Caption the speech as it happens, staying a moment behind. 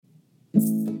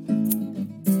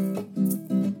Welcome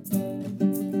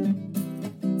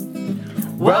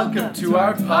to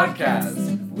our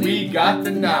podcast, We Got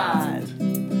the Nod.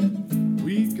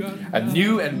 A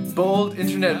new and bold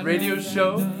internet radio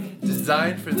show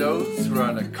designed for those who are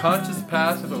on a conscious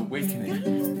path of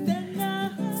awakening.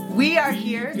 We are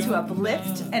here to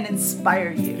uplift and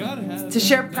inspire you, to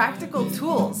share practical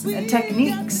tools and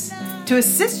techniques to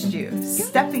assist you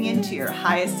stepping into your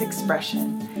highest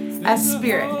expression as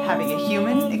spirit having a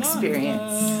human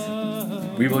experience.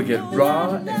 We will get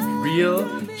raw and real,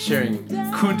 sharing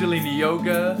Kundalini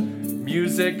yoga,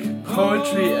 music,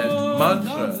 poetry, and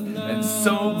mantra, and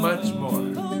so much more.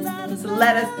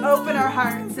 Let us open our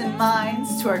hearts and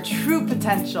minds to our true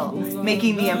potential,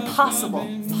 making the impossible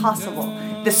possible,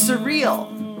 the surreal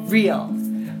real.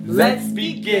 Let's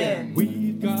begin.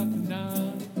 We got the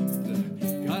nod.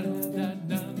 Gotta have that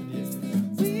nod, yeah.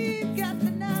 We got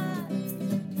the nod.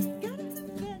 Gotta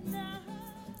have that nod.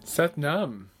 Sat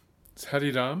Nam. It's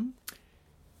Hari Ram,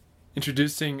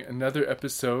 introducing another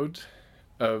episode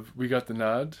of We Got the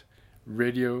Nod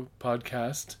radio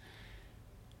podcast.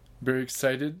 Very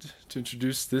excited to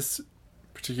introduce this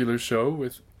particular show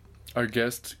with our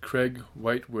guest, Craig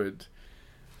Whitewood.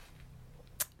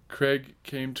 Craig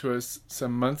came to us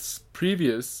some months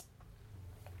previous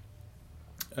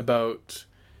about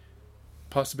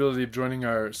possibility of joining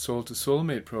our Soul to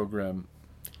Soulmate program.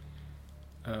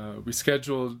 We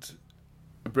scheduled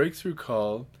a breakthrough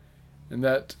call, and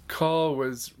that call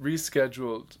was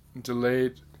rescheduled and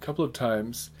delayed a couple of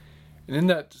times, and in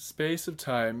that space of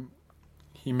time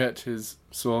he met his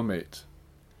soulmate.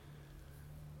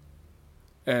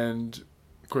 And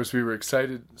of course we were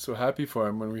excited, so happy for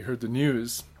him. When we heard the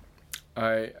news,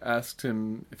 I asked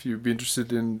him if he would be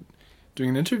interested in doing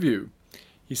an interview.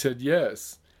 He said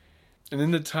yes, and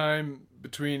in the time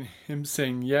between him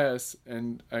saying yes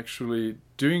and actually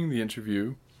doing the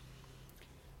interview,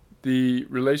 the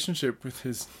relationship with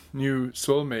his new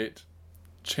soulmate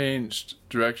changed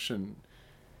direction,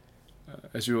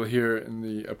 as you will hear in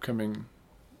the upcoming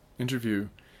interview,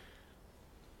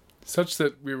 such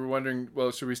that we were wondering,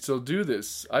 well, should we still do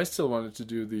this? I still wanted to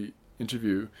do the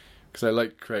interview because I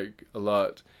like Craig a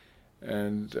lot,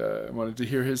 and I wanted to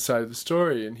hear his side of the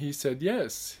story, and he said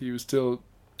yes, he was still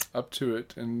up to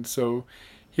it, and so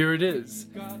here it is.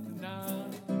 Gotta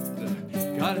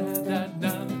have that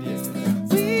nod, yeah.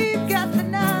 Got the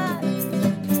nod.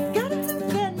 Gotta have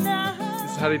that nod.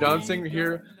 This is Hari Dancing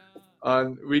here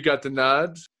on We Got the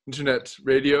Nod internet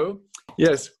radio.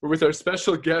 Yes, we're with our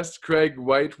special guest, Craig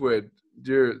Whitewood,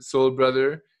 dear soul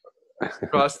brother,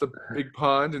 across the big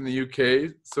pond in the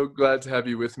UK. So glad to have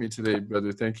you with me today,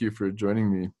 brother. Thank you for joining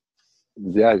me.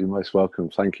 Yeah, you're most welcome.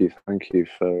 Thank you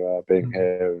for being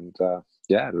here and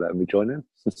letting me join in.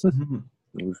 The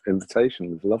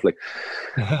invitation was lovely.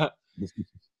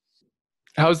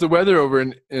 How's the weather over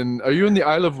in are you in the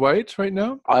Isle of Wight right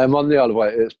now? I am on the Isle of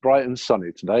Wight. It's bright and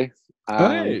sunny today.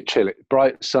 Right. Chilly.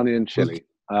 Bright, sunny and chilly.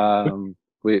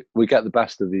 We get the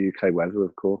best of the UK weather,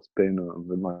 of course, being on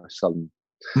the nice southern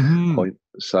point.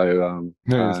 So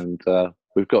nice. and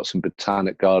we've got some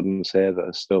botanic gardens here that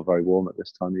are still very warm at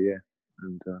this time of year.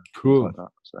 And cool. Like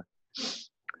that. So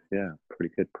yeah,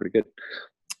 pretty good.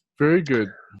 Very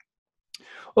good.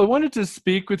 Well, I wanted to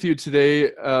speak with you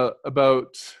today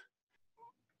about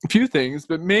a few things,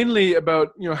 but mainly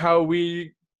about how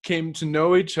we came to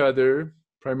know each other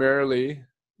primarily.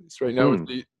 It's right now with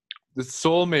the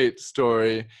soulmate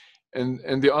story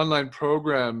and the online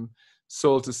program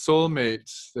Soul to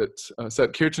Soulmate that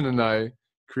Sat Kirtan and I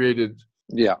created.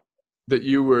 Yeah, that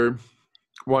you were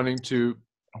wanting to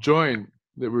join.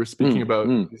 That we were speaking about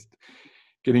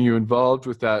getting you involved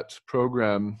with that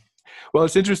program. Well,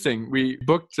 it's interesting. We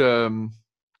booked a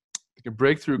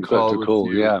breakthrough call with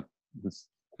you. Yeah.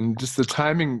 And just the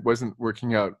timing wasn't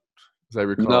working out, as I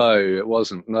recall. No, it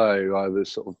wasn't. No, I was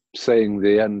sort of seeing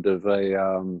the end of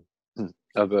a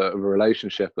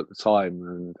relationship at the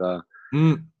time,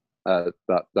 and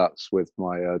that's with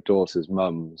my daughter's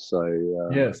mum. So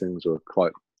yes. Things were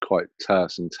quite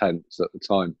terse and tense at the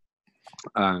time,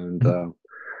 and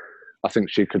I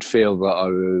think she could feel that I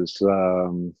was.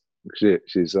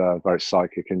 She's a very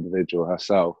psychic individual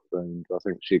herself, and I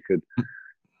think she could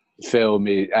feel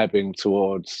me ebbing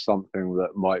towards something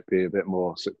that might be a bit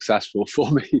more successful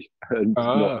for me, and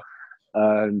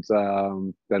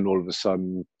then all of a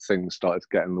sudden things started to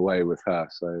get in the way with her.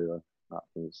 So that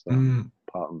was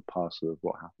part and parcel of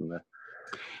what happened there.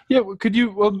 Yeah, well,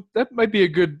 that might be a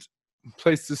good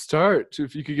place to start.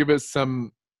 If you could give us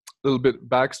some little bit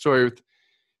backstory with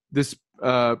this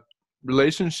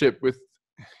relationship with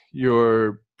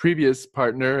your previous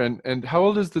partner, and how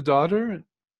old is the daughter?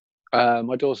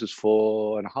 My daughter's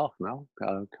 4.5 now,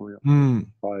 coming up Mm.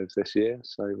 5 this year,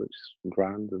 so which is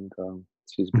grand, and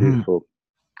she's a Mhm.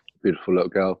 beautiful little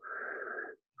girl,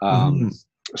 Mhm.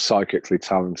 psychically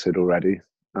talented already,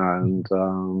 and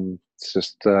it's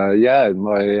just my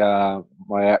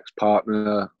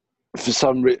ex-partner. For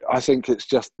some reason, I think it's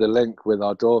just the link with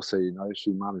our daughter.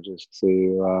 She manages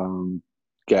to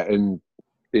get in,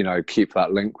 keep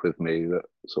that link with me that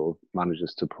sort of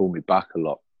manages to pull me back a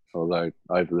lot. Although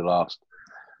over the last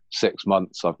 6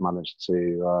 months, I've managed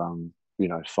to,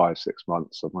 5-6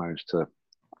 months, I've managed to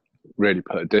really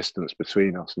put a distance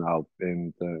between us now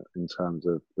in terms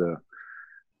of the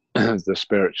the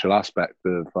spiritual aspect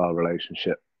of our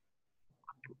relationship.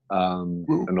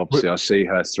 And obviously I see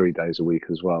her 3 days a week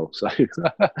as well. So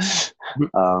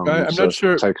I'm not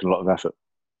sure. Taking a lot of effort.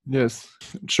 Yes.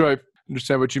 I'm sure I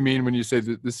understand what you mean when you say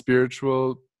that the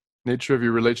spiritual nature of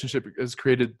your relationship has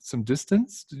created some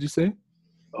distance, did you say?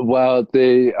 Well,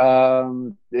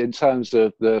 in terms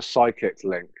of the psychic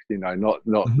link, not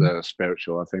Mm-hmm. the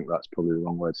spiritual, I think that's probably the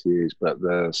wrong word to use, but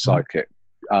the psychic,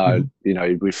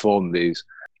 Mm-hmm. we form these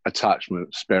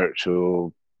attachments,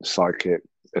 spiritual, psychic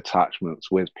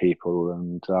attachments with people,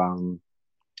 and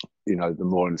the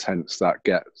more intense that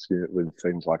gets, with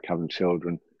things like having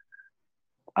children,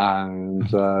 and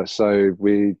so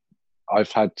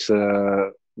I've had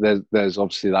to. There's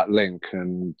obviously that link,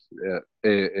 and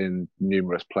in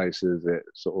numerous places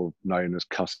it's sort of known as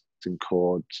cutting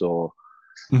cords or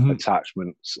Mm-hmm.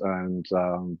 attachments, and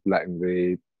letting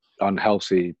the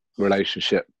unhealthy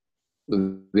relationship,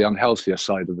 the unhealthier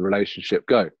side of the relationship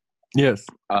go. Yes.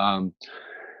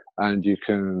 And you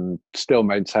can still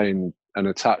maintain an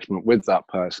attachment with that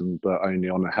person, but only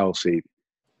on a healthy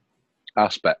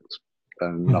aspect.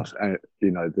 And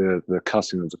the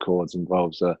cutting of the cords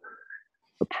involves a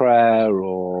prayer,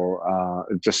 or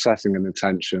just setting an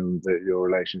intention that your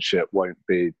relationship won't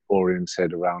be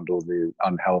oriented around all the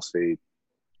unhealthy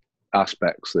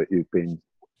aspects that you've been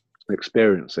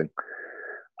experiencing.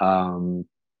 And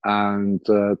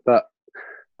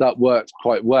that worked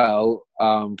quite well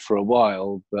for a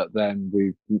while, but then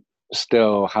we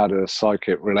still had a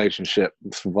psychic relationship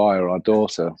via our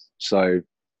daughter. So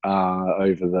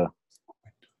over the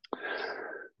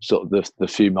sort of the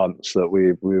few months that we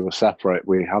have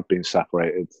been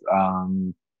separated,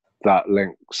 that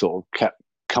link sort of kept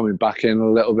coming back in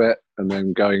a little bit and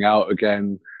then going out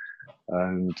again,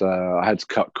 and I had to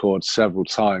cut cords several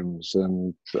times,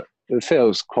 and it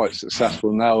feels quite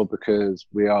successful now because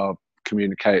we are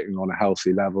communicating on a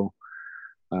healthy level,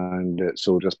 and it's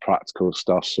all just practical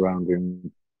stuff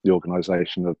surrounding the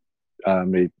organisation of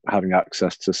me having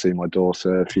access to see my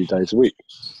daughter a few days a week.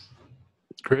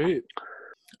 Great.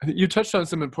 I think you touched on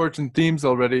some important themes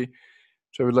already,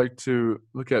 which I would like to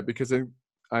look at, because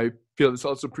I feel this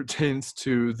also pertains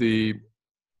to the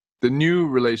new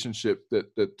relationship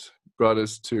that brought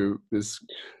us to this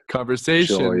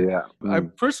conversation. Sure, yeah.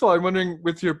 First of all, I'm wondering,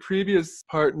 with your previous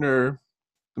partner,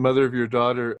 the mother of your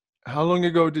daughter, how long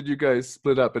ago did you guys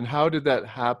split up, and how did that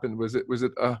happen? Was it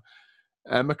a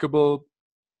amicable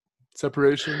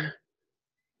separation?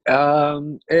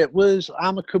 It was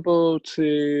amicable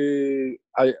to.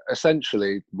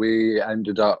 Essentially, we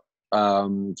ended up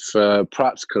for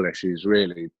practical issues,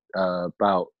 really,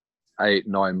 about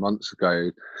 8-9 months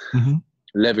ago,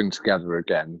 living together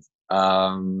again.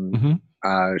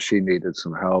 She needed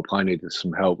some help. I needed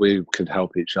some help. We could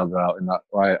help each other out in that.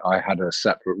 I had a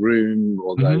separate room,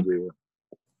 although we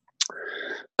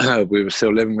were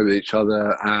still living with each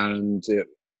other, and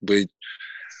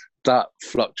that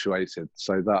fluctuated.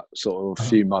 So that sort of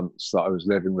few months that I was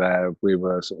living there, we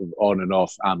were sort of on and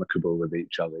off amicable with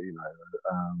each other.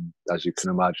 As you can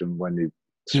imagine, when you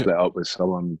split up with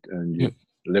someone and you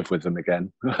live with them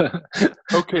again.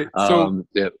 Okay,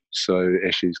 so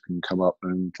issues can come up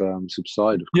and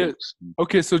subside, of course.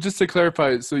 Okay, so just to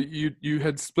clarify, so you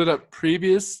had split up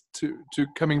previous to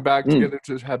coming back together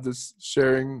to have this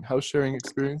house sharing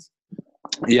experience?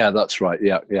 Yeah, that's right.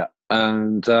 Yeah.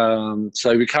 And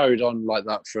so we carried on like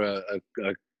that for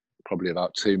probably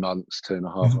about 2 months,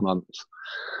 2.5 months.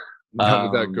 How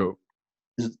did that go?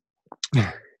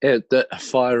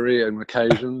 Fiery on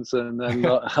occasions, and then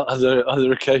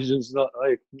other occasions not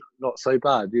so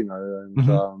bad, And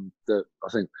I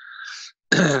think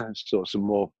sort of some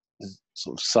more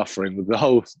sort of suffering with the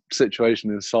whole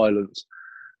situation in silence,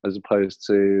 as opposed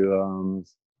to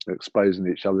exposing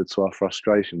each other to our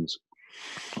frustrations.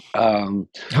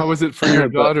 How was it for your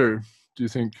daughter, do you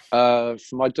think? For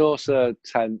my daughter,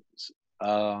 tense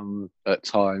at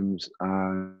times,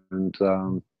 and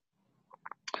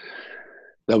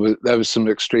there was some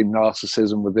extreme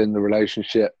narcissism within the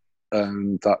relationship,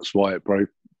 and that's why it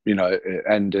it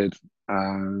ended,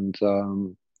 and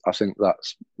I think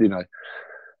that's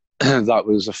that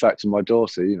was affecting my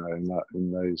daughter,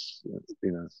 in those,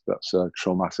 that's a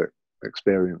traumatic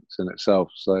experience in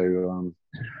itself. So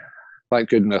thank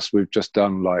goodness we've just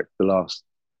done like the last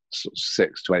sort of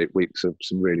 6 to 8 weeks of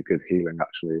some really good healing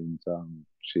actually, and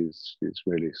she's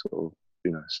really sort of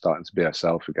starting to be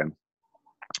herself again,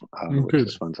 which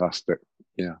is fantastic.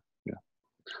 Yeah,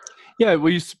 well,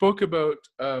 you spoke about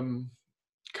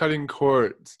cutting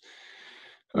cords.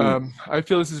 I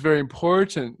feel this is very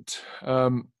important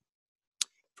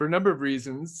for a number of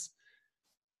reasons.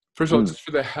 First of all, just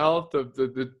for the health of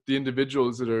the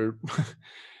individuals that are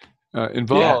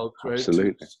involved, right?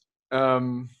 Absolutely.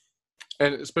 And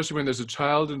especially when there's a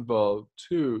child involved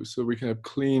too, so we can have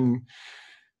clean,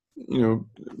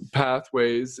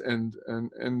 pathways, and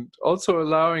also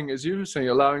allowing, as you were saying,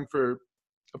 allowing for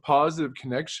a positive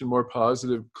connection, more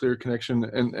positive, clear connection,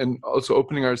 and also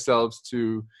opening ourselves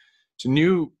to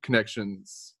new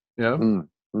connections. Yeah.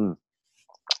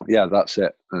 Yeah, that's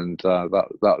it. And that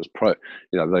was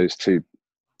those two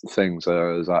things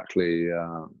are exactly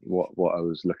what I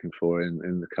was looking for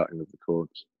in the cutting of the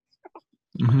cords.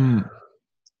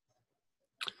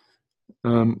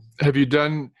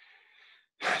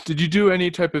 Did you do any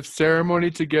type of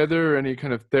ceremony together, or any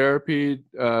kind of therapy?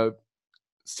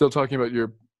 Still talking about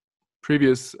your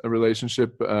previous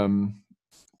relationship,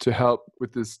 to help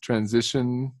with this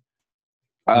transition.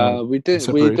 We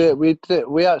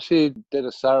actually did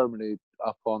a ceremony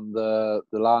up on the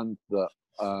land that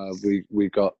we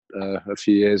got a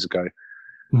few years ago,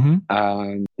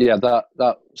 and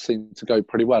that seemed to go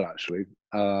pretty well actually.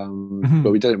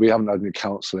 But we haven't had any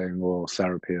counselling or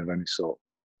therapy of any sort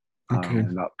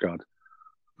in that regard.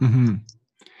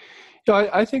 Yeah,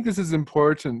 I think this is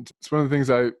important. It's one of the things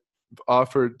I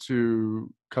offered to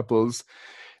couples.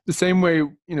 The same way,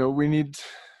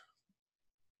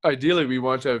 ideally we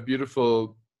want to have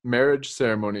beautiful marriage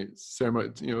ceremony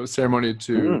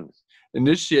to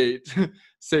initiate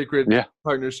sacred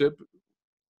partnership.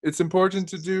 It's important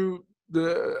to do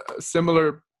the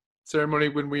similar ceremony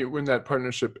when that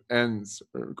partnership ends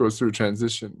or goes through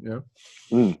transition.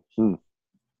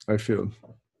 I feel.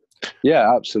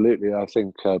 Yeah, absolutely. I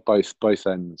think both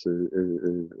ends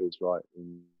is right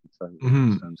in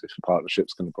terms if a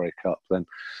partnership's going to break up, then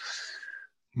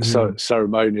so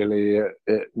ceremonially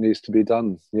it needs to be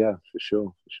done. Yeah, for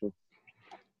sure.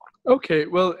 Okay,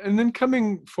 well, and then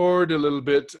coming forward a little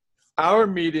bit, our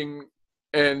meeting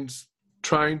and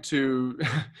trying to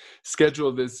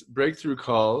schedule this breakthrough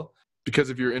call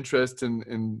because of your interest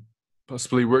in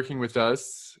possibly working with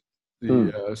us,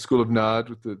 the School of Nod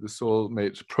with the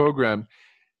Soulmate program,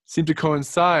 seemed to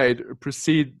coincide or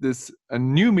precede a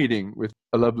new meeting with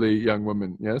a lovely young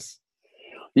woman, yes?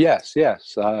 Yes.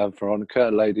 Veronica, a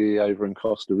lady over in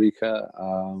Costa Rica.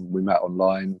 We met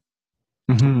online.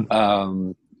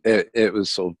 It was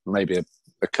sort of maybe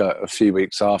a few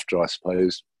weeks after, I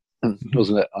suppose,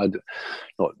 wasn't it? I'm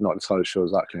not entirely sure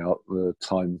exactly the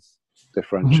time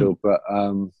differential, but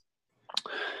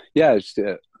as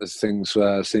things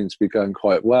seemed to be going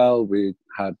quite well. We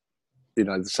had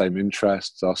the same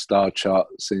interests. Our star chart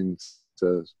seemed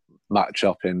to match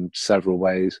up in several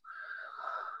ways.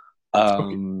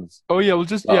 Just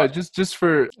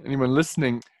for anyone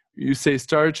listening, you say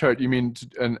star chart, you mean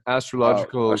an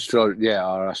astrological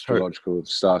our astrological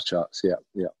star charts. Yeah.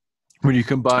 When you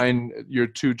combine your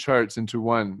two charts into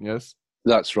one, yes?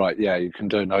 That's right. Yeah, you can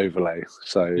do an overlay.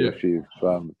 So if you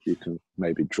can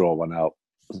maybe draw one out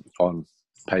on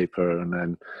paper and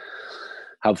then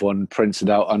have one printed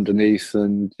out underneath,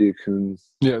 and you can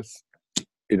you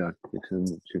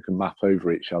can map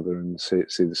over each other and see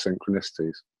the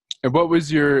synchronicities. And what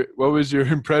was your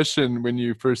impression when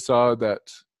you first saw that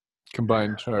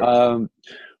combined chart?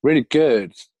 Really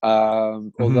good.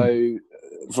 Although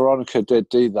Veronica did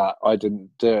do that, I didn't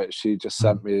do it. She just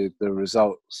sent me the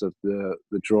results of the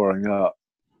drawing up.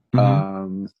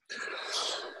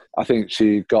 I think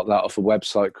she got that off a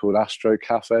website called Astro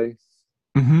Cafe,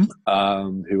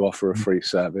 who offer a free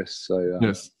service. So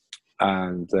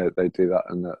and they do that,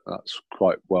 and that's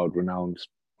quite world-renowned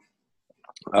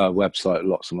website.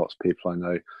 Lots and lots of people I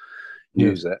know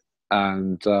use it,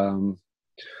 and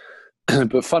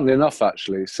but funnily enough,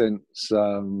 actually, since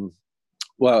I'll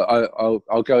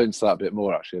go into that a bit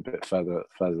more, actually, a bit further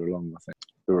along. I think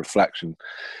the reflection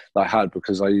that I had,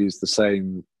 because I used the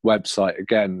same website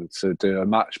again to do a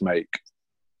matchmake.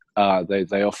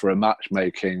 They offer a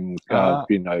matchmaking, how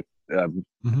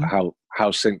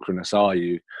synchronous are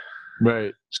you,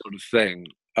 right, sort of thing.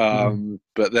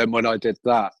 But then when I did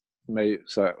that,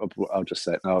 so I'll just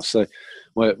say it now. So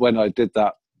when I did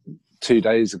that 2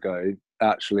 days ago,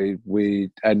 actually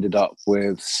we ended up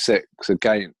with 6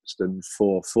 against and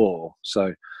 4-4.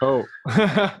 So Oh.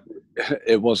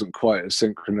 it wasn't quite as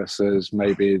synchronous as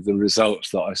maybe the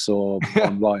results that I saw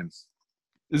online.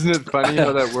 Isn't it funny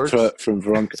how that works? From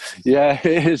Veronica. Yeah,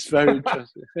 it is very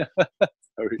interesting.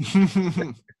 Very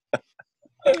interesting.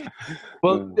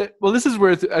 Well, this is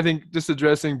worth, I think, just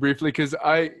addressing briefly, because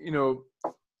I've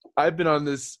been on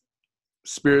this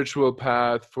spiritual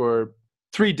path for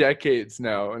 3 decades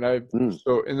now, and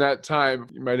so in that time,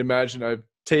 you might imagine I've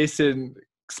tasted,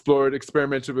 explored,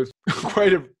 experimented with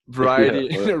quite a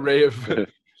variety, an array of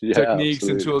techniques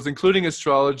and tools, including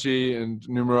astrology and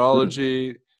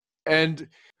numerology. And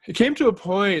it came to a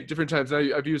point, different times,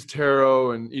 I've used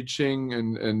tarot and I Ching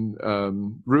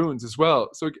and runes as well.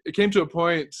 So it came to a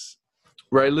point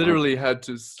where I literally had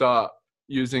to stop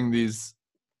using these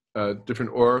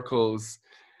different oracles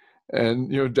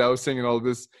and dowsing and all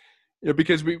this,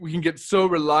 because we can get so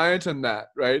reliant on that,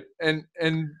 right? And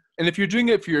if you're doing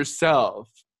it for yourself,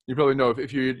 you probably know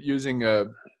if you're using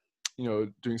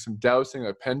doing some dowsing,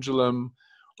 a pendulum,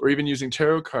 or even using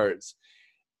tarot cards,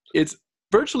 it's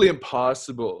virtually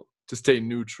impossible to stay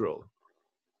neutral.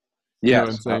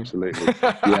 Yes, absolutely.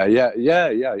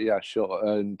 Yeah, sure.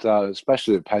 And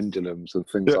especially with pendulums and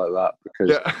things like that,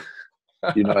 because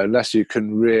unless you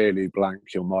can really blank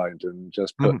your mind and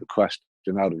just put the question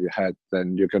out of your head,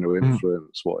 then you're going to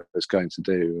influence what it's going to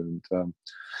do.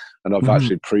 And I've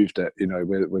actually proved it,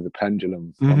 with a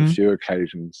pendulum on a few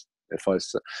occasions. If I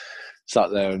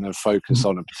sat there and then focus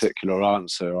on a particular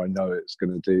answer, I know it's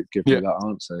going to give me that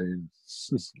answer.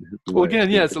 Well, again,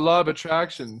 it's a law of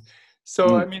attraction.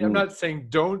 So, I mean, I'm not saying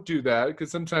don't do that, because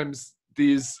sometimes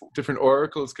these different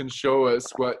oracles can show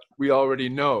us what we already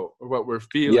know or what we're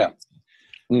feeling.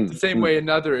 The same way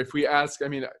if we ask,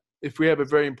 if we have a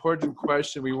very important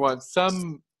question, we want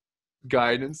some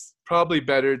guidance, probably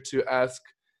better to ask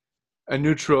a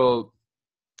neutral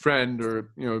friend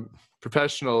or,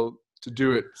 professional to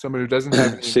do it, someone who doesn't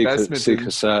have any investment. Seek a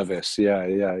service.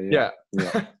 Yeah.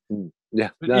 But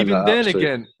even then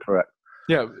again, correct.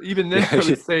 Yeah, even then I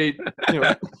would say,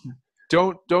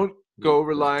 don't go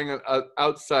relying on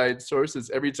outside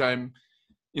sources every time,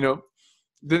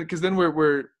 because then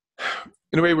we're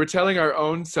in a way we're telling our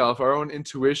own self, our own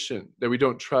intuition, that we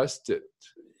don't trust it.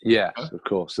 Yes, of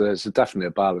course. There's definitely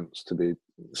a balance to be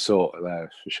sought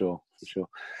there, for sure.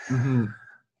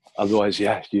 Otherwise,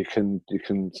 you can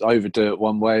overdo it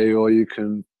one way, or you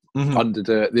can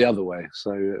underdo it the other way.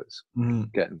 So it's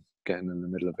getting in the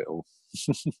middle of it all.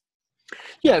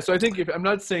 Yeah, so I think I'm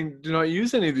not saying do not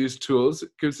use any of these tools,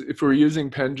 because if we're using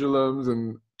pendulums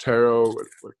and tarot,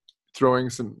 we're throwing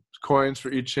some coins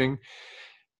for I Ching,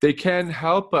 they can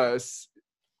help us,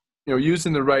 used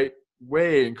in the right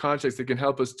way in context, they can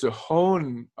help us to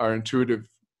hone our intuitive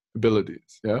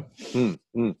abilities. Yeah.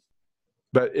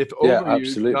 But if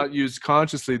overused, not used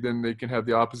consciously, then they can have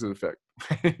the opposite effect.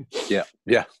 Yeah,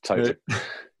 totally. Right?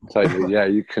 Totally. Yeah,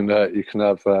 you can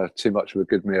have too much of a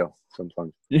good meal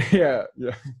sometimes. Yeah.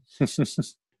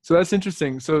 So that's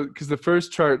interesting. So because the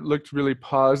first chart looked really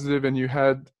positive, and you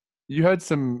had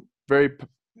some very.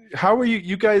 How were you?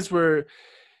 You guys were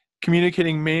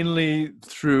communicating mainly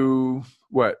through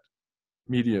what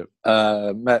media?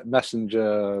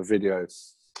 Messenger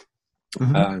videos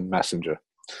and Messenger.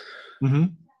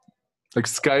 Like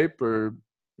Skype or?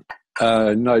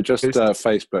 No, just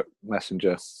Facebook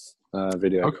Messenger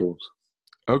video calls.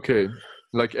 Okay.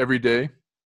 Like every day?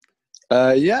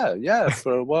 Yeah,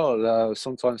 for a while.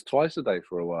 Sometimes twice a day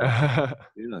for a while.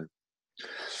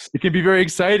 It can be very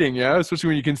exciting, yeah, especially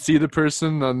when you can see the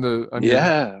person on your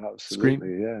absolutely. Screen.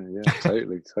 Yeah,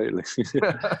 totally.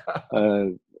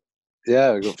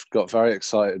 Got very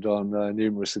excited on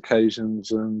numerous occasions,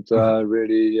 and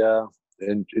really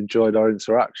enjoyed our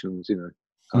interactions.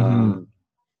 I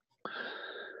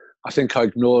think I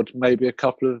ignored maybe a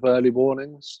couple of early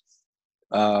warnings.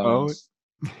 That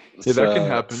can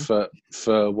happen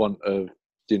for want of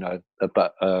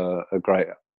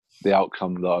the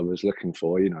outcome that I was looking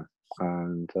for.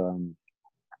 And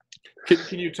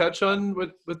can you touch on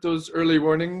what those early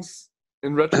warnings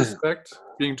in retrospect,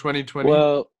 being 2020?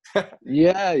 Well,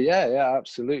 yeah,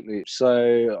 absolutely.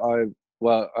 So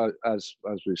as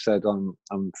we've said, I'm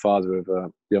father of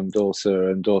a young daughter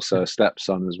and also a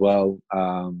stepson as well,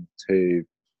 who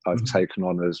I've taken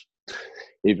on as,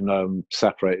 even though I'm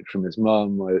separated from his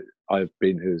mum, I've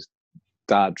been his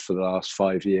dad for the last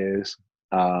 5 years.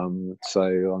 So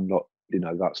I'm not,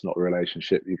 that's not a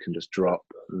relationship you can just drop,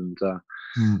 and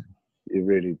you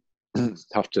really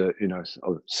have to,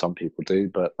 some people do,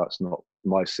 but that's not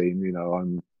my scene.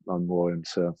 I'm more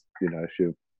into, if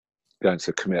you're going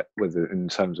to commit with it in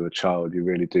terms of a child. You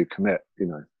really do commit, you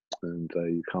know, and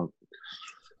you can't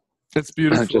It's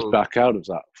beautiful. just back out of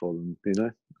that for them, you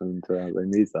know, and they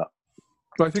need that.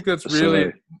 Well, I think that's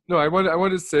really I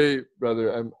want to say,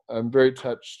 brother, I'm very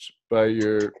touched by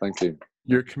your thank you,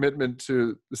 your commitment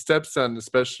to the stepson,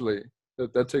 especially.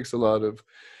 That takes a lot of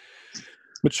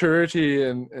maturity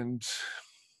and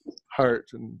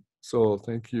heart and soul.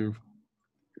 Thank you.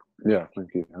 Yeah,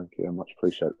 thank you. I much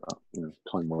appreciate that. You know,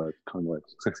 kind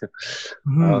words.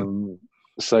 Mm-hmm.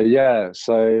 So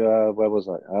where was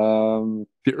I?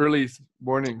 The early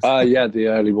warnings. Yeah, the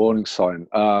early warning sign.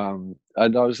 And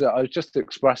I was just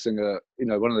expressing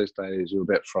one of those days you're a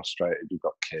bit frustrated. You've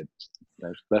got kids.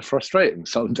 They're frustrating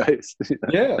some days. You know?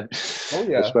 Yeah. Oh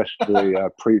yeah.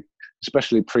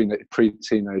 especially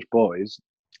pre-teenage boys.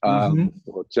 Or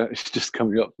just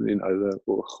coming up, you know, the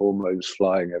hormones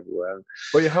flying everywhere.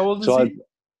 Well, how old is he?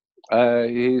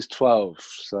 He's 12,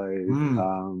 so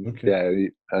okay. yeah,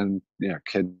 and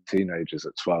teenagers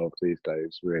at 12 these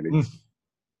days, really.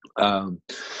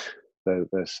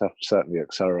 They're certainly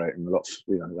accelerating a lot.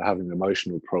 You know, they're having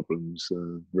emotional problems,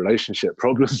 relationship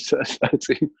problems at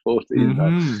 13,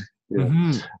 14.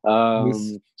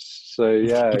 So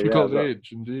yeah, difficult age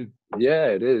indeed. Yeah,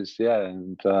 it is. Yeah,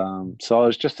 and so I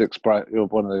was just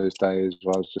one of those days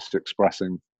where I was just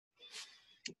expressing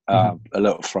a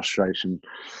little frustration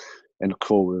in a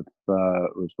call with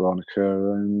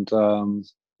Veronica, and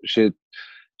she'd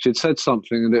said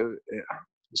something, and it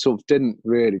sort of didn't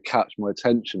really catch my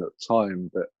attention at the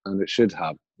time, and it should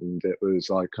have. And it was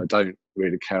like, I don't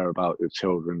really care about your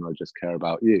children, I just care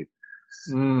about you.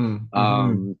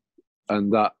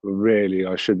 And that really,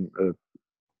 I shouldn't have.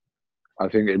 I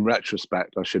think in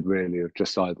retrospect, I should really have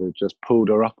just either just pulled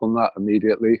her up on that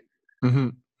immediately,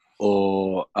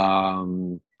 or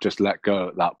just let go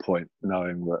at that point,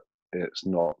 knowing that it's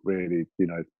not really, you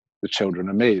know, the children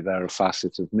are me. They're a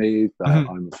facet of me.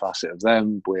 I'm a facet of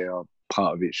them. We are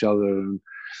part of each other, and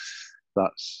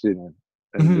that's, you know.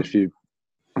 And if you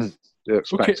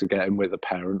expect to get in with a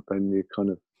parent, then you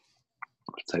kind of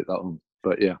take that on.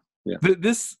 But yeah.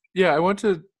 I want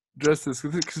to address this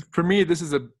because for me, this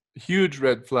is a huge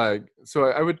red flag. So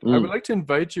I would like to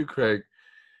invite you, Craig,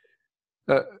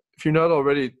 if you're not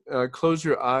already, close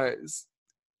your eyes,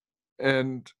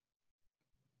 and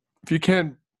if you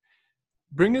can,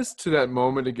 bring us to that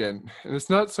moment again. And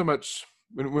it's not so much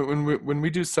when we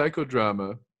do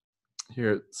psychodrama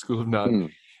here at School of Nod,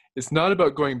 it's not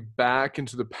about going back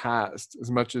into the past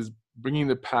as much as bringing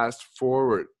the past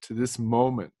forward to this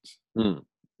moment.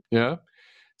 Yeah.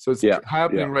 So it's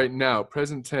happening right now,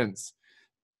 present tense.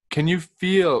 Can you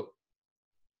feel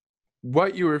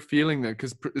what you were feeling then?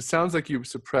 Because it sounds like you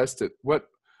suppressed it.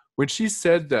 When she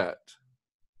said that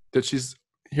she's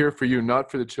here for you,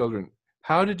 not for the children,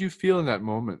 how did you feel in that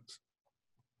moment?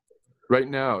 Right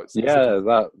now,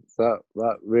 that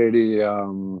really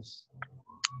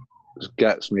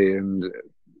gets me, and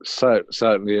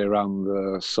certainly around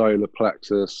the solar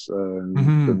plexus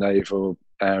and the navel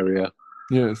area.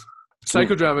 Yes,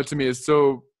 psychodrama to me is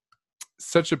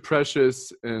such a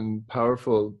precious and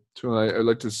powerful tool. I'd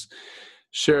like to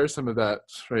share some of that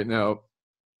right now,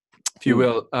 if you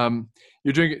will.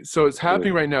 You're doing it, so it's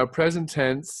happening right now, present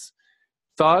tense,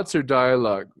 thoughts or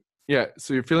dialogue. Yeah,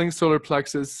 so you're feeling solar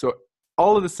plexus, so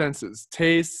all of the senses,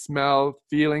 taste, smell,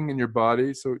 feeling in your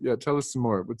body. So yeah, tell us some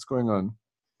more. What's going on?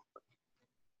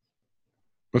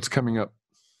 What's coming up?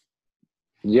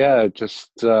 Yeah,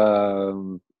 just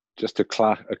a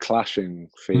clashing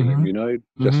feeling, you know,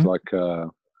 just like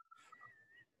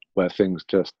where things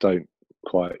just don't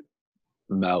quite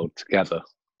meld together,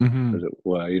 as it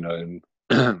were, you know, and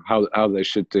how they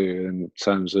should do in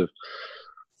terms of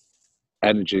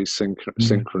energy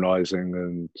synchronizing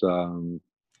and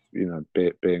you know,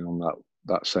 being on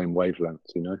that same wavelength,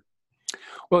 you know.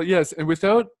 Well, yes, and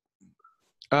without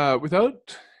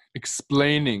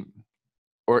explaining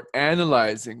or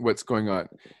analyzing what's going on,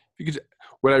 you could.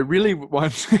 What I really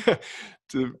want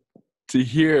to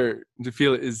hear, to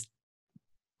feel is,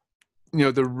 you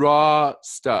know, the raw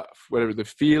stuff, whatever, the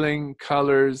feeling,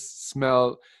 colors,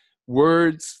 smell,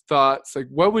 words, thoughts. Like,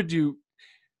 what would you?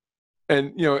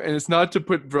 And you know, and it's not to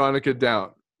put Veronica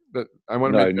down. But I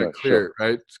want to make that clear,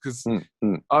 right? Because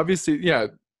obviously,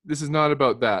 this is not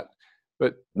about that.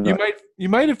 But you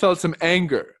might have felt some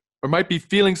anger, or might be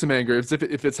feeling some anger if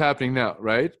it's happening now,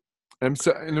 right? And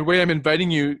so, in a way, I'm inviting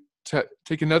you to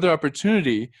take another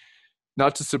opportunity,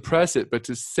 not to suppress it, but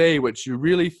to say what you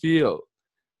really feel.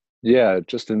 Yeah,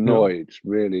 just annoyed,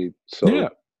 really, sort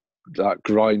of that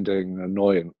grinding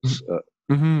annoyance at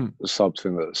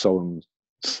something that someone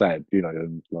said, you know,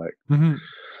 and like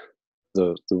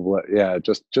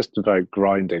just a very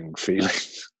grinding feeling.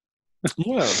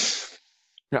 Yeah.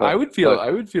 Yeah, But- I would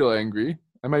feel angry.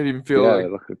 I might even feel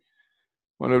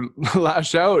want to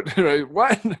lash out. Right?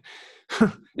 What?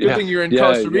 Good thing you're in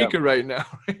Costa Rica right now.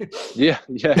 Right? Yeah.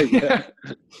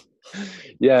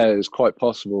 Yeah, it's quite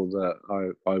possible that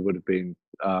I would have been,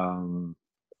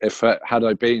 had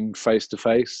I been face to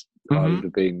face, I would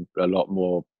have been a lot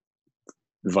more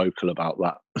vocal about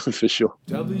that for sure.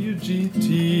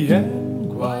 WGTN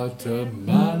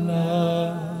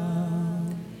Guatemala.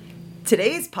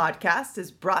 Today's podcast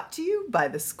is brought to you by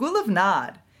the School of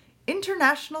Nod,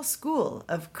 International School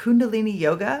of Kundalini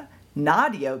Yoga,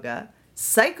 Nod Yoga,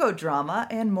 Psychodrama,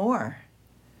 and more.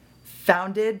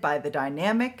 Founded by the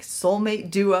dynamic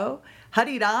soulmate duo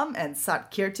Hariram and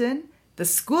Satkirtan, the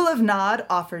School of Nod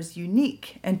offers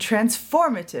unique and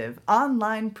transformative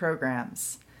online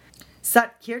programs.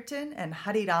 Satkirtan and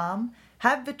Hariram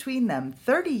have between them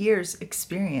 30 years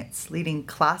experience leading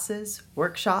classes,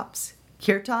 workshops,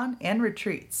 kirtan, and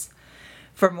retreats.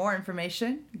 For more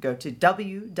information, go to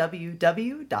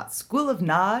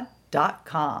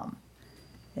www.schoolofnod.com.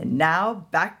 And now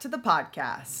back to the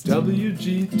podcast.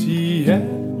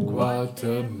 WGTN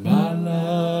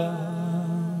Guatemala.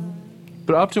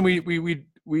 But often we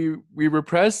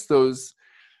repress those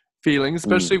feelings,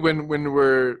 especially when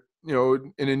we're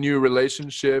in a new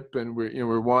relationship and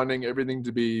we're wanting everything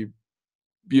to be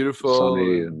beautiful,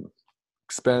 sunny and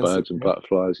expensive, birds and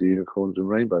butterflies, unicorns and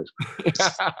rainbows.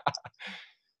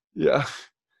 Yeah,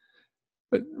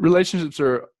 but relationships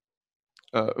are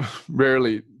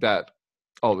rarely that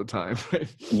all the time. Right?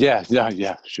 Yeah,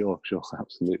 sure,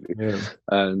 absolutely. Yeah.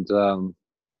 And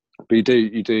but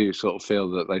you do sort of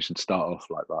feel that they should start off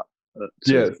like that,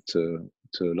 to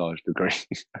a large degree.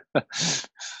 We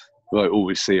don't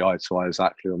always see eye to eye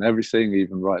exactly on everything,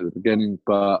 even right at the beginning,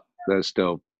 but there's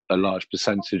still a large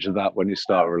percentage of that when you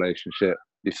start a relationship.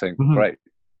 You think, great,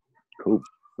 cool,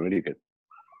 really good.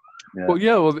 Yeah.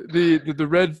 Well, the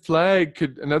red flag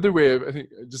could, another way of, I think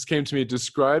it just came to me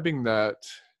describing that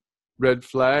red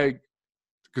flag,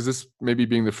 because this maybe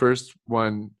being the first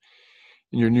one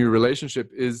in your new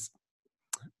relationship, is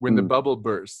when the bubble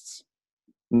bursts.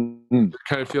 Kind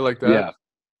of feel like that.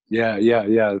 Yeah.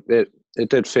 It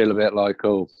did feel a bit like,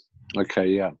 oh, okay,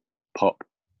 yeah, pop.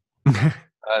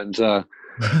 And there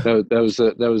was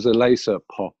a laser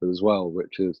pop as well,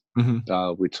 which is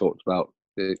we talked about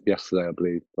it yesterday, I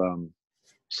believe.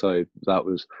 So that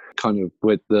was kind of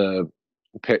with the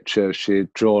picture,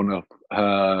 she'd drawn up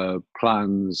her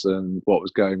plans and what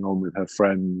was going on with her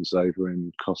friends over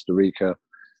in Costa Rica,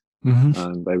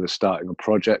 and they were starting a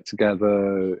project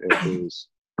together. It was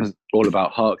all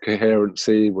about heart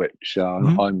coherency, which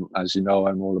I'm, as you know,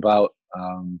 I'm all about,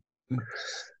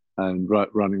 and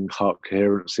running heart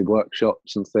coherency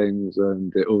workshops and things,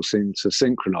 and it all seemed to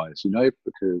synchronize,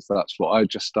 because that's what I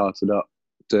just started up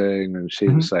doing, and she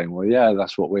was saying, well, yeah,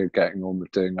 that's what we're getting on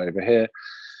with doing over here,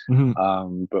 but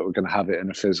we're going to have it in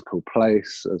a physical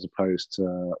place as opposed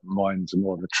to mine's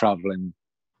more of a traveling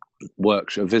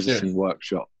workshop, visiting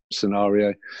workshop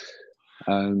scenario.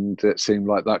 And it seemed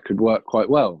like that could work quite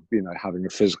well, having a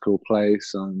physical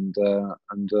place and a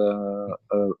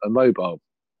mobile.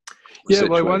 Yeah,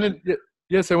 well, I wanted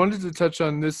to touch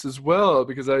on this as well,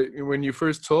 because when you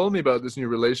first told me about this new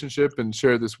relationship and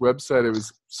shared this website, I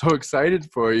was so excited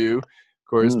for you, of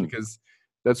course, because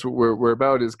that's what we're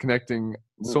about, is connecting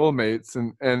soulmates,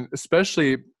 and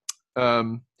especially,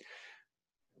 as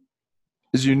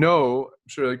you know, I'm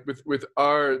sure, like with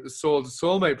the Soul to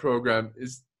Soulmate program,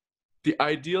 is the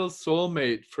ideal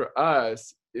soulmate for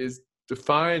us is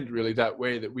defined really that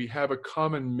way, that we have a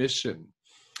common mission.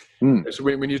 So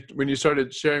when you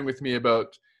started sharing with me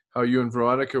about how you and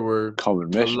Veronica were common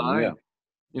mission, aligned,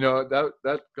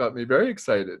 that got me very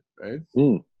excited, right?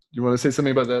 You want to say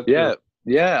something about that?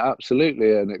 Yeah,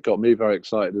 absolutely. And it got me very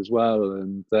excited as well.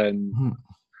 And then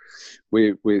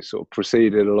we sort of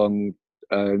proceeded along,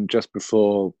 and just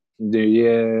before New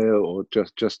Year, or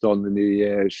just on the New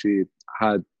Year, she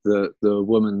had the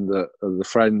woman the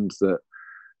friend that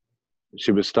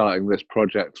she was starting this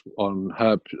project on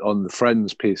the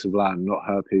friend's piece of land, not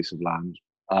her piece of land.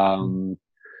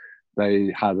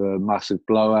 They had a massive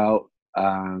blowout,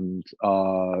 and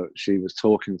she was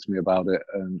talking to me about it,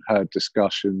 and her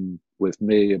discussion with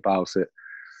me about it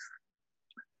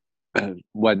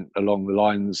went along the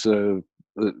lines of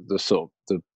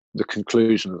the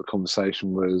conclusion of the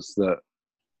conversation was that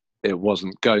it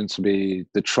wasn't going to be,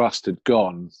 the trust had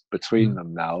gone between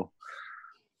them now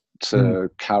to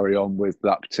carry on with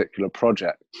that particular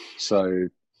project. So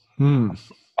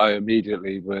I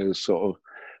immediately was sort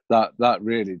of, that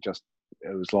really just,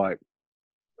 it was like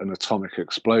an atomic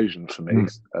explosion for me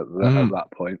at that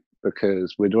point,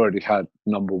 because we'd already had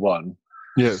number one,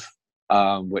 Yes.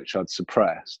 Which I'd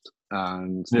suppressed,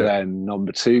 and then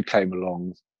number two came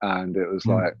along, and it was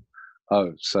like,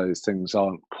 oh, so things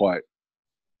aren't quite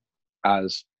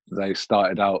as they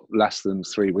started out less than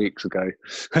 3 weeks ago,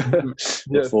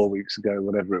 or 4 weeks ago,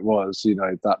 whatever it was. You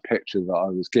know, that picture that I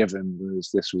was given was,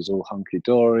 this was all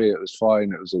hunky-dory, it was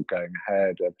fine, it was all going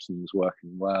ahead, everything was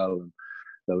working well, and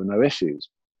there were no issues.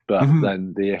 But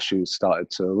then the issues started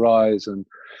to arise, and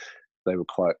they were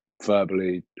quite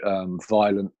verbally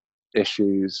violent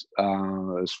issues,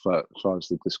 as far as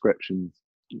the description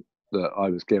that I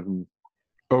was given.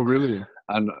 Oh, really?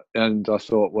 And I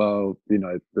thought, well, you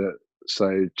know,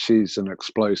 so she's an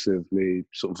explosively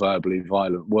sort of verbally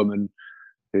violent woman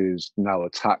who's now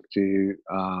attacked you,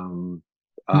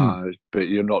 but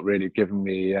you're not really giving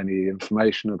me any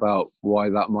information about why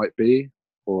that might be,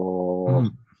 or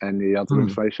any other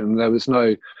information. There was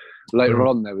no, later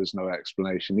on, there was no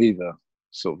explanation either.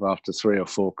 Sort of after 3 or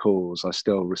 4 calls, I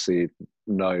still received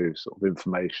no sort of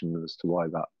information as to why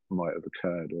that might have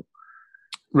occurred.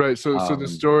 Right. So the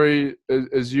story,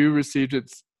 as you received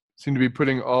it, seemed to be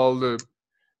putting all the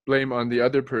blame on the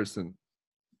other person.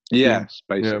 Yes,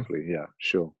 basically. Yeah,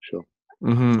 sure.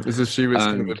 As if she was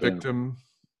kind of a victim.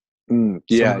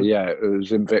 Yeah, it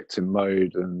was in victim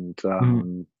mode, and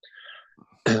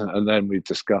and then we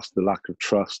discussed the lack of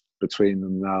trust between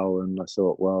them now, and I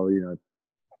thought, well, you know,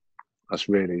 that's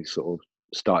really sort of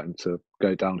starting to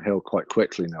go downhill quite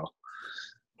quickly now.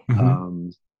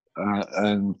 And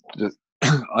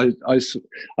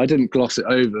I didn't gloss it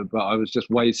over, but I was just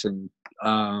waiting,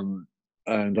 and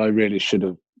I really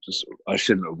shouldn't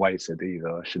have waited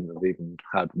either. I shouldn't have even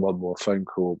had one more phone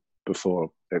call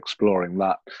before exploring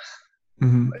that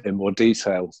in more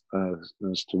detail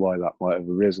as to why that might have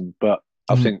arisen. But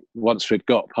I think once we'd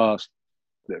got past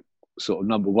the sort of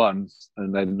number one,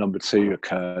 and then number two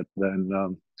occurred, then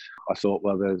I thought,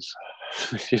 well, there's,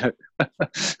 you know,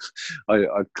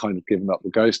 I'd kind of given up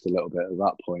the ghost a little bit at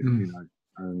that point, you know.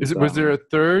 And, was there a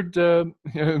third?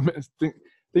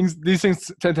 These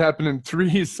things tend to happen in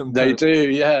threes sometimes. They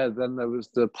do, yeah. Then there was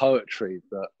the poetry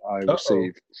that I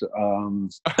received.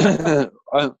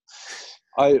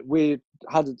 We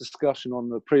had a discussion on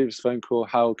the previous phone call.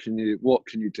 What can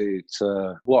you do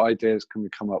what ideas can we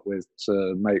come up with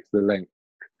to make the link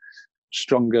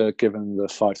stronger, given the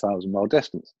 5,000 mile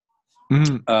distance?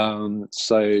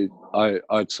 So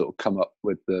I'd sort of come up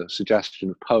with the suggestion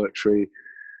of poetry.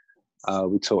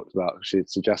 We talked about, she had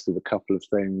suggested a couple of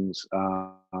things.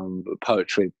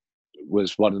 Poetry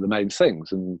was one of the main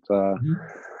things, and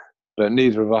but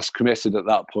neither of us committed at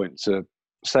that point to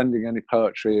sending any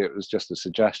poetry. It was just a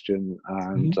suggestion,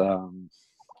 and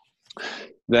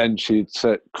then she'd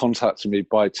contacted me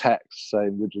by text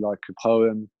saying, would you like a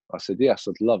poem? I said, yes,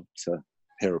 I'd love to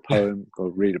hear a poem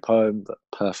or read a poem. But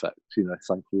perfect, you know,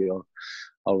 thank you,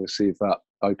 I'll receive that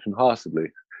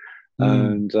open-heartedly.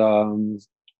 And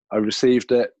I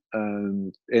received it,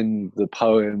 and in the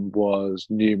poem was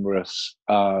numerous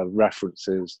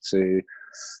references to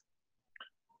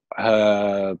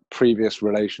her previous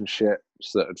relationships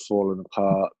that had fallen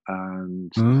apart, and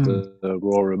the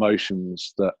raw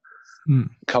emotions that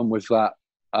come with that.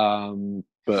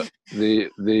 But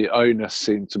the onus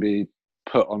seemed to be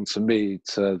put onto me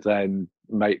to then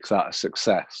make that a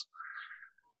success,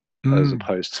 as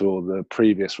opposed to all the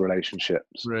previous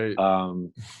relationships. Right.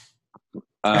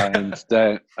 And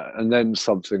then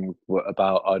something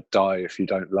about I'd die if you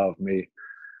don't love me.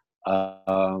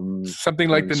 Something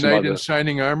like the knight in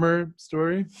shining armor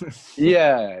story.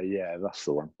 yeah, that's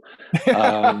the one.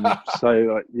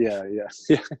 So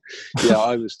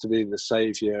I was to be the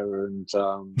savior, and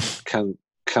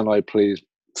can I please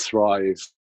thrive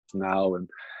now? And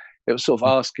it was sort of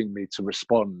asking me to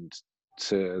respond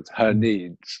to her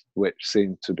needs, which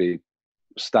seemed to be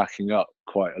stacking up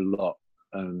quite a lot.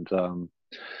 And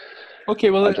okay,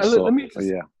 well, let me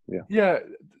just, yeah.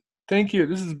 Thank you.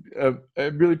 This is I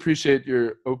really appreciate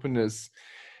your openness.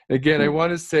 Again, I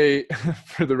want to say,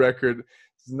 for the record,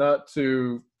 not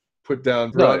to put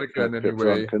down Veronica in any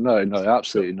way. No,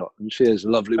 absolutely not. And she is a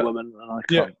lovely woman, and I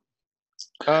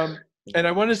can't. And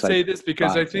I want to say this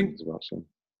because I think,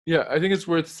 I think it's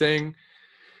worth saying.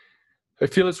 I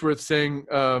feel it's worth saying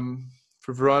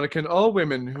for Veronica and all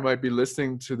women who might be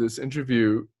listening to this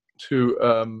interview,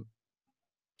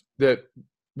 that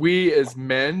we as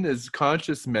men, as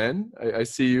conscious men, I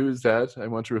see you as that. I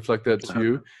want to reflect that to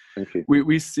you. Thank you.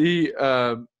 We see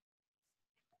and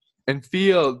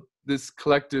feel this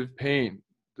collective pain,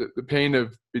 the pain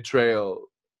of betrayal,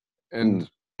 and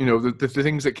you know the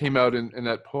things that came out in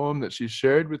that poem that she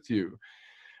shared with you,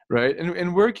 right?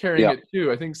 And we're carrying Yeah. it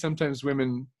too. I think sometimes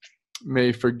women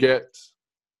may forget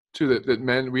too that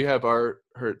men, we have our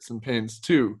hurts and pains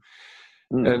too.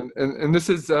 And this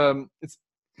is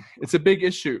it's a big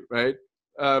issue, right?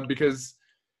 Because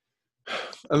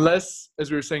unless, as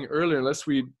we were saying earlier, unless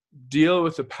we deal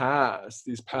with the past,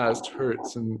 these past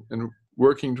hurts, and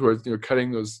working towards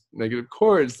cutting those negative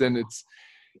cords, then it's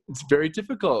very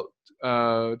difficult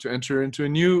to enter into a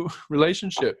new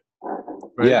relationship,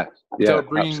 right? Yeah, Without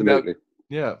bringing absolutely.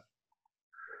 Yeah.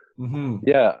 Mm-hmm.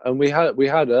 Yeah, and we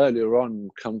had earlier on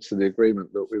come to the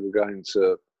agreement that we were going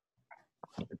to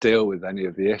deal with any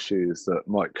of the issues that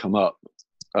might come up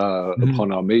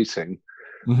upon our meeting,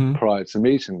 prior to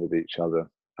meeting with each other.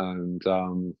 And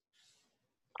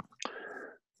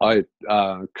I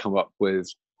come up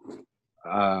with,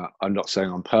 I'm not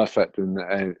saying I'm perfect in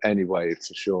any way,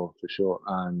 for sure,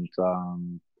 and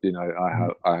I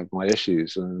have my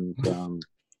issues, and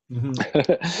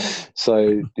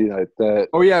so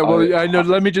I know.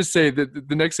 Let me just say that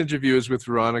the next interview is with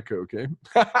Veronica. Okay.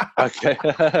 Okay.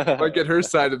 Might get her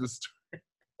side of the story.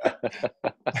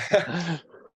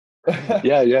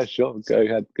 yeah, sure. Go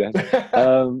ahead.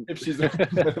 If she's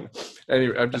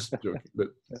anyway, I'm just joking, but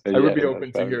I would be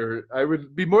open to hear her. I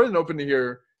would be more than open to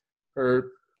hear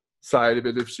her side of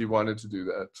it if she wanted to do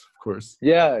that, of course.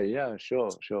 Yeah,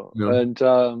 sure. No. And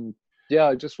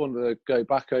I just wanted to go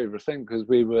back over a thing, because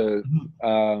we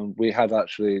had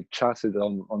actually chatted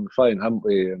on the phone, hadn't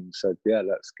we, and said,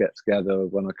 let's get together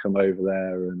when I come over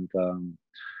there and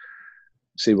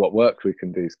see what work we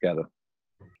can do together.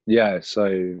 Yeah, so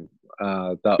you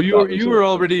were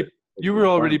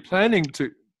already planning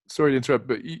to. Sorry to interrupt,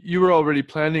 but you were already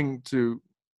planning to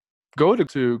go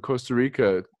to Costa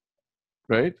Rica,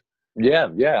 right? Yeah,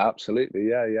 absolutely.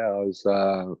 Yeah. I was,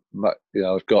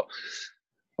 I've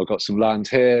got some land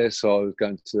here, so I was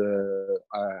going to.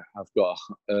 I've got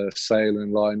a sale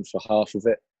in line for half of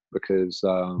it, because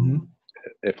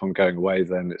if I'm going away,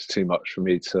 then it's too much for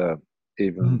me to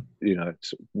even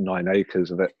 9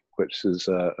 acres of it, which is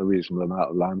a reasonable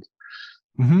amount of land.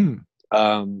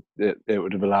 It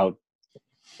would have allowed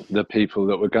the people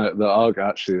that I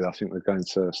think we're going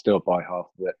to still buy half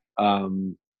of it.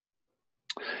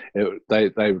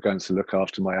 They were going to look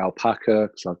after my alpaca,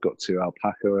 because I've got 2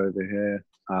 alpaca over here.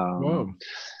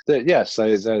 So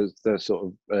there's sort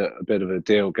of a bit of a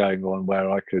deal going on where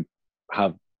I could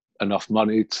have enough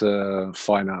money to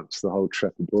finance the whole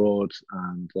trip abroad,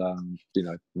 and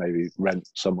maybe rent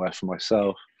somewhere for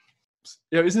myself.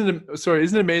 Yeah, isn't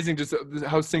it amazing just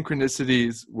how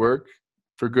synchronicities work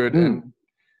for good and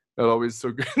not always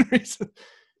so good reason?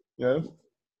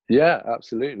 Yeah,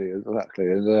 absolutely, exactly,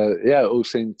 and it all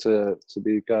seemed to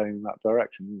be going in that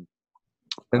direction.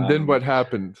 And then what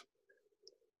happened?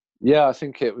 Yeah, I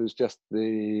think it was just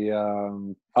the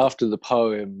after the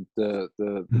poem, the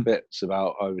bits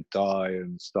about I would die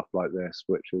and stuff like this,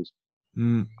 which was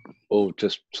all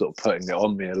just sort of putting it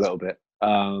on me a little bit,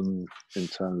 in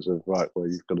terms of, right, well,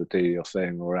 you've got to do your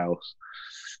thing or else.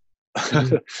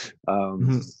 I'm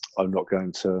not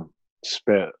going to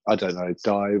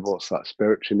die. What's that?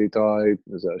 Spiritually die?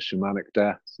 Is it a shamanic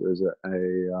death? Is it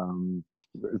a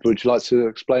would you like to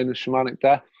explain a shamanic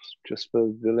death, just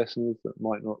for the listeners that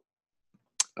might not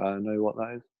know what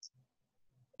that is?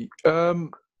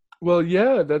 Well,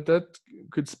 yeah, that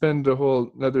could spend a whole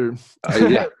another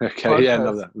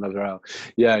another hour.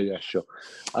 Yeah, sure.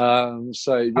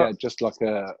 Just like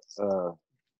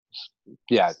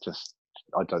just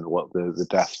I don't know what the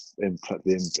death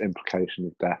the implication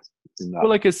of death in that. Well,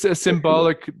 like a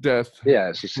symbolic death. Yeah,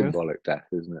 it's a symbolic death,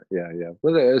 isn't it? Yeah.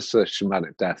 Well, it's a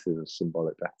shamanic death is a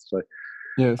symbolic death. So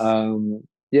yes.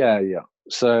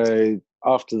 So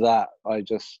after that, I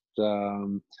just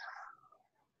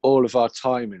all of our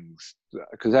timings,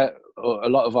 because a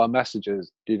lot of our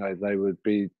messages, they would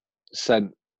be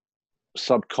sent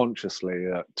subconsciously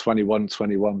at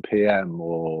 21:21 p.m.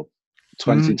 or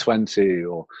 2020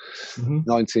 or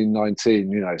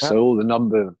 1919. So all the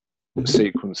number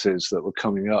sequences that were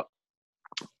coming up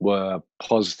were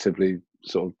positively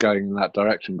sort of going in that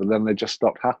direction, but then they just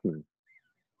stopped happening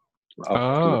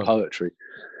after the poetry.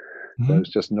 There was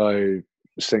just no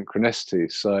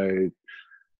synchronicity. So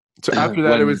after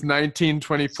that, it was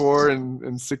 1924 and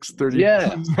 6:30.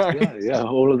 Yeah,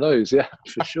 all of those,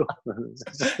 for sure.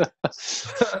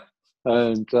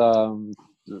 And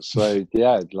so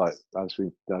like as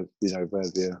we, where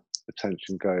the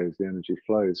attention goes, the energy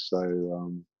flows. So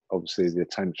obviously, the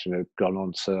attention had gone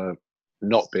on to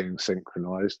not being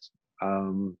synchronized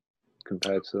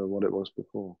compared to what it was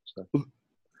before. So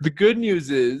the good news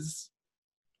is,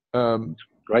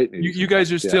 great news. You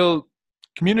guys are still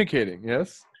communicating,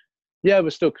 yes? Yeah,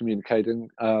 we're still communicating.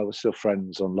 We're still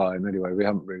friends online anyway.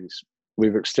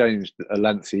 We've exchanged a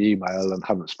lengthy email and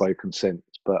haven't spoken since,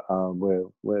 but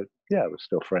we're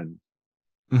still friends.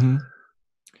 Mm-hmm.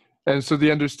 And so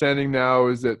the understanding now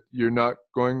is that you're not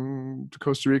going to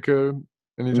Costa Rica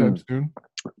anytime soon?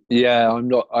 Yeah, I'm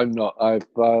not.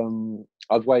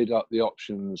 I've weighed up the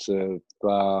options of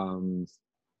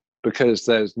because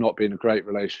there's not been a great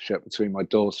relationship between my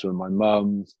daughter and my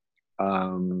mum,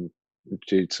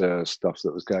 due to stuff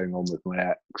that was going on with my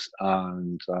ex,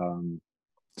 and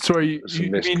so are you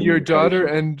mean your daughter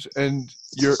and her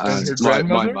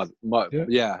grandmother? My mother,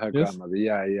 her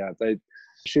grandmother.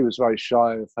 She was very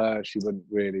shy of her. She wouldn't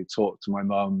really talk to my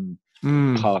mum,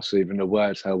 pass even a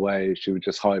word her way. She would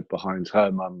just hide behind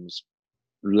her mum's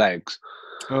legs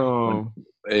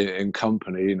in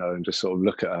company, and just sort of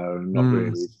look at her and not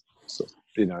really sort of,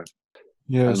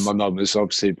 Yes. And my mum was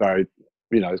obviously very,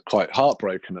 quite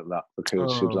heartbroken at that,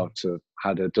 because she'd love to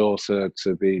had her daughter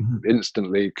to be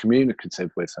instantly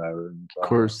communicative with her, and of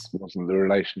course wasn't the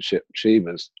relationship she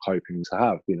was hoping to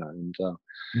have, and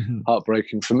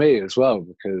heartbreaking for me as well,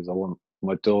 because I want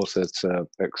my daughter to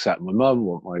accept my mum,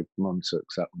 want my mum to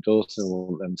accept my daughter, and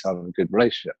want them to have a good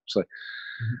relationship. So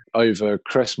over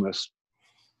Christmas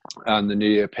and the New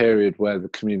Year period, where the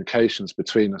communications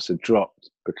between us had dropped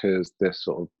because this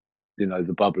sort of,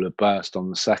 the bubble had burst on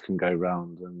the second go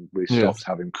round, and we stopped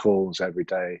having calls every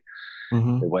day.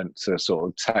 It went to sort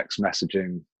of text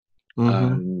messaging,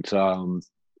 and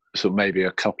so maybe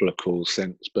a couple of calls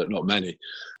since, but not many.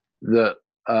 That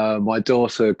my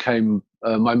daughter came,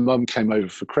 my mum came over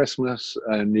for Christmas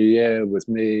and New Year with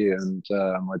me, and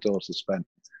my daughter spent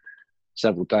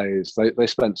several days. They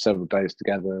spent several days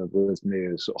together with me,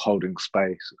 as sort of holding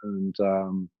space, and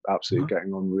absolutely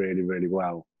getting on really, really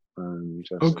well, and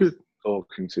just good.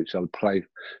 talking to each other,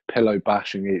 pillow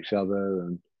bashing each other,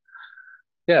 and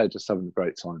just having a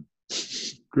great time.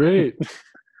 Great.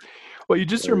 Well, you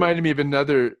just reminded me of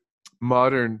another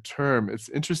modern term. It's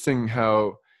interesting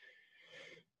how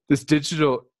this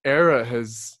digital era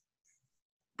has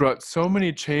brought so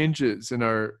many changes in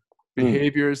our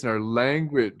behaviors and our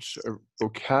language, our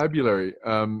vocabulary.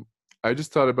 I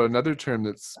just thought about another term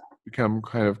that's become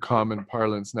kind of common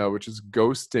parlance now, which is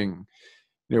ghosting.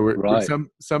 Where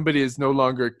somebody is no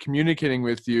longer communicating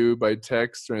with you by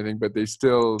text or anything, but they're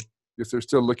still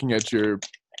looking at your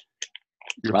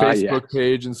Facebook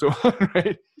page and so on,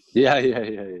 right? Yeah.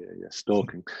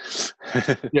 Stalking.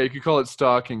 Yeah, you could call it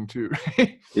stalking too.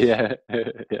 Right? Yeah.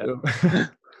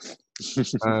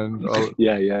 And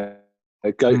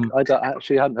I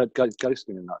actually hadn't heard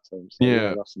ghosting in that term.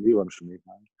 So that's a new one for me,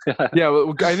 man. Yeah,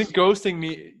 well, I think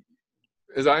ghosting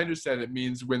as I understand it,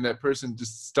 means when that person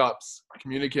just stops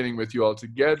communicating with you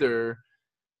altogether,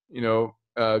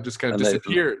 just kind of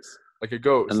disappears like a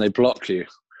ghost. And they block you.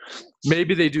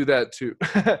 Maybe they do that too.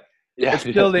 Yeah. But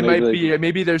still,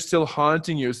 maybe they're still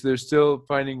haunting you, so they're still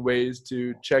finding ways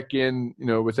to check in,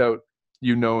 without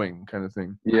you knowing, kind of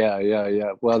thing.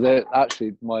 Yeah. Well,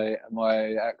 actually, my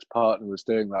ex-partner was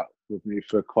doing that with me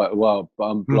for quite a while,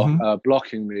 but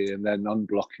blocking me and then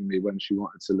unblocking me when she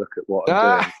wanted to look at what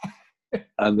I'm doing.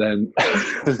 And then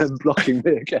blocking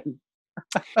me again.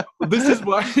 Well, this is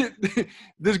why this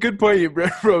is a good point you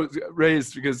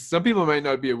raised, because some people might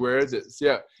not be aware of this.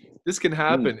 Yeah, this can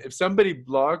happen. If somebody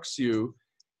blocks you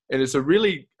and it's a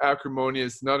really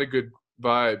acrimonious, not a good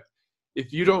vibe,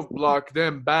 if you don't block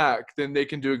them back, then they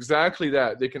can do exactly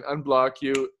that. They can unblock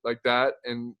you like that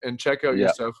and check out your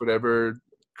stuff, whatever,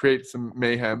 create some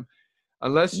mayhem,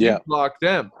 unless you block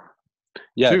them.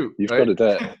 Yeah, too, you've right? got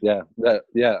to do it.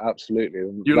 Yeah, absolutely.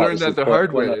 And you learned that the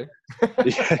hard way.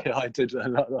 I did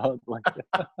learn that the hard way.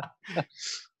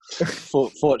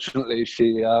 Fortunately,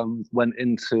 she went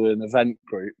into an event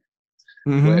group,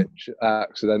 which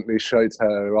accidentally showed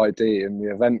her ID in the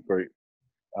event group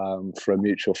for a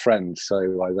mutual friend.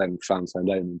 So I then found her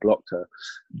name and blocked her.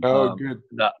 Oh, good.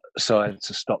 So I had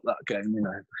to stop that game,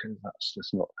 because that's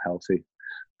just not healthy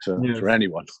for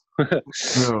anyone. No.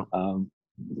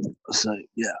 So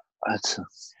I had to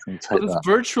take this that.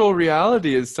 Virtual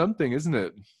reality is something, isn't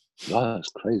it? Oh,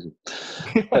 that's crazy.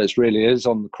 It really is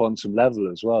on the quantum level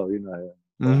as well,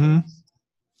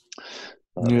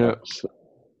 That's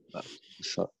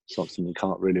something you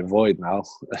can't really avoid now.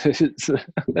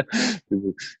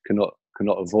 People cannot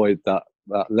avoid that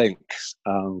link,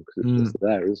 because it's just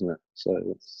there, isn't it?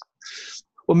 So,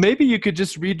 well, maybe you could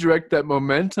just redirect that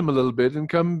momentum a little bit and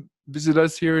come visit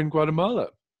us here in Guatemala.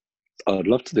 I'd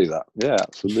love to do that. Yeah,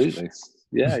 absolutely.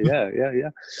 Yeah.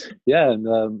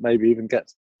 And maybe even get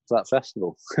to that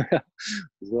festival as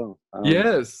well.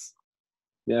 Yes.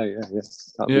 Yeah.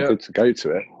 That'd be good to go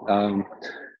to it.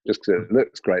 just because it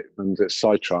looks great, and it's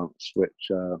psytrance, which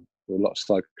a lot of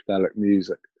psychedelic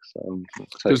music. So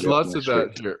there's lots of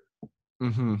that here.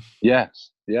 Mm-hmm.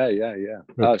 Yes, yeah.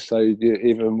 So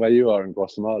even where you are in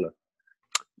Guatemala.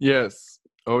 Yes.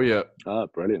 Oh yeah.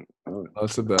 Brilliant. Oh.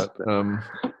 Lots of that.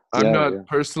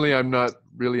 I'm not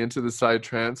really into the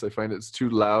psytrance. I find it's too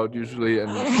loud usually,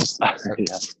 and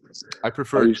I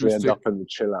prefer. I usually end up in the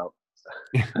chill out.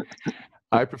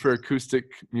 I prefer acoustic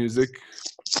music.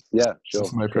 Yeah, sure.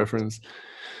 That's my preference.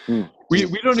 Mm. We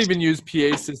don't even use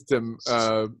PA system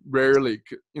rarely,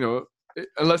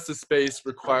 unless the space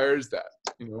requires that.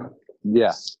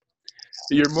 Yeah.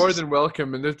 You're more than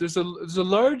welcome, and there's a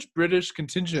large British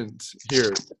contingent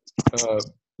here.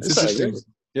 It's interesting.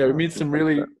 Yeah, we meet some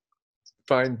really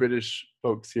fine British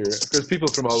folks here. There's people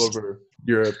from all over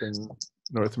Europe and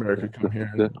North America come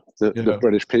here. The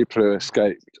British people who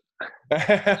escaped.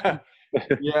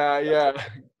 Yeah,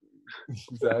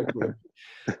 exactly.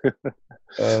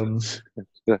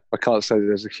 I can't say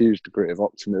there's a huge degree of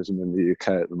optimism in the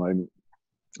UK at the moment,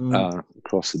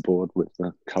 across the board with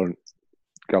the current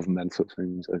governmental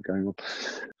things that are going on.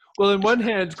 Well, on one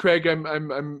hand, Craig,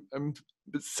 I'm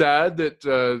sad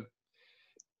that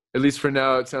at least for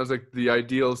now, it sounds like the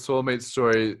ideal soulmate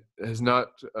story has not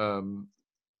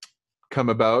come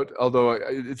about. Although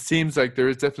it seems like there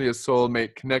is definitely a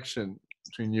soulmate connection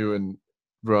between you and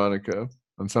Veronica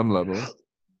on some level.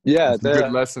 Yeah,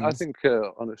 good lessons. I think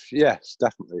yes,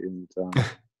 definitely, and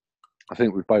I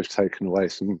think we've both taken away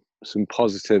some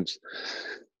positives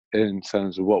in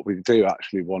terms of what we do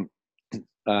actually want,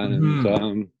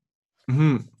 and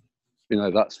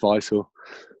that's vital.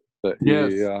 That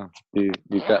you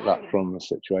get that from the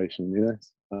situation,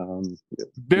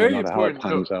 very no matter important. how it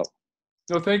pans out.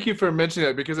 No, thank you for mentioning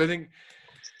that, because I think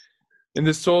in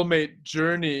the soulmate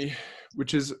journey,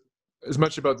 which is as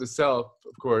much about the self,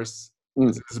 of course,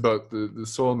 as it is about the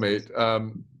soulmate,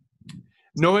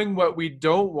 knowing what we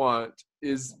don't want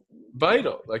is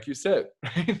vital, like you said,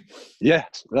 right?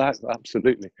 Yes,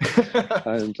 absolutely.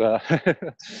 And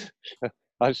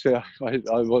actually,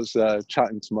 I was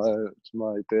chatting to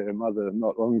my dear mother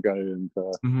not long ago, and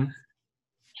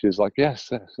she was like, "Yes,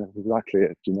 exactly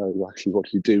it. You know exactly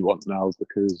what you do want now,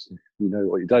 because you know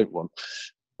what you don't want,"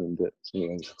 and it's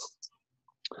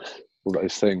all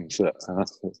those things that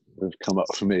have come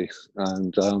up for me,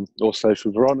 and also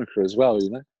for Veronica as well.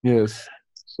 Yes.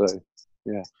 So,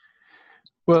 yeah.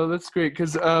 Well, that's great,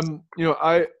 because I'm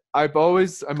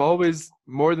always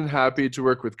more than happy to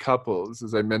work with couples,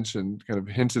 as I mentioned, kind of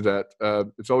hinted at.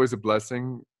 It's always a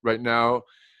blessing. Right now,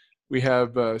 we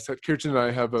have Kirtan and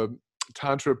I have a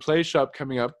Tantra play shop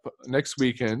coming up next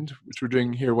weekend, which we're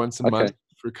doing here once a month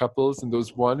for couples and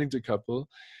those wanting to couple.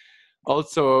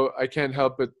 Also, I can't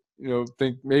help but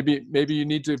think maybe you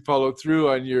need to follow through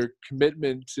on your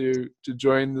commitment to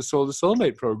join the Soul to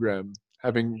Soulmate program,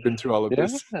 having been through all of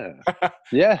this.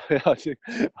 Yeah, I think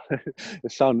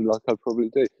it sounded like I probably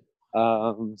do.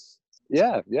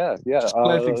 Yeah.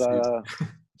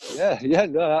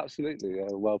 No, absolutely.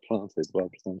 Well planted.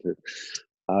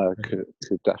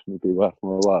 Could definitely be worth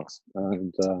my while.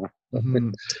 And I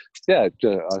think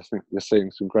you're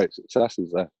seeing some great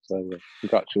successes there. So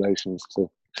congratulations to.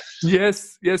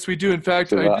 Yes, we do. In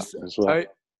fact, I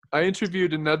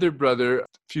interviewed another brother a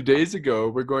few days ago.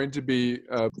 We're going to be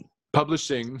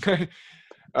publishing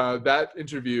that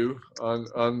interview on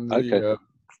the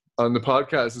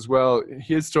podcast as well.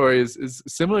 His story is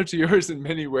similar to yours in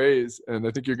many ways, and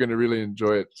I think you're going to really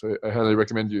enjoy it. So I highly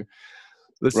recommend you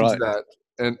listen to that.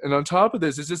 And on top of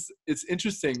this, it's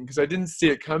interesting because I didn't see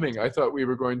it coming. I thought we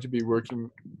were going to be working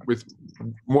with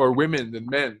more women than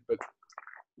men, but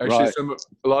actually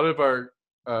a lot of our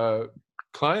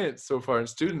clients so far and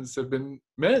students have been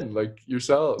men like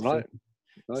yourself. Right.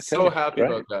 Okay, so happy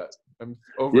about that. I'm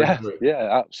overjoyed. Yeah,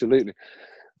 absolutely.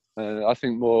 I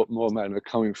think more men are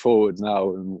coming forward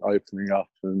now and opening up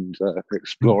and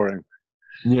exploring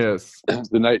the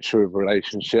nature of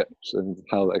relationships and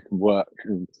how they can work,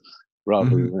 and rather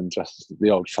than just the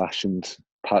old-fashioned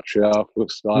patriarchal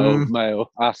style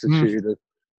male attitude of,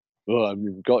 "Oh, I haven't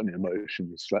even got any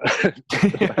emotions,"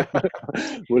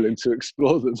 willing to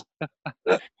explore them.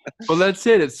 Well, that's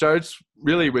it. It starts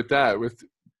really with that, with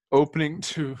opening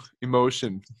to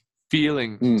emotion,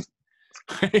 feeling.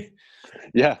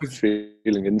 Yeah,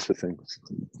 feeling into things.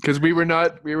 Because we were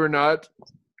not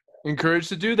encouraged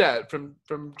to do that from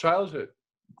childhood.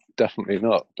 Definitely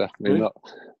not.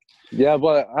 Yeah,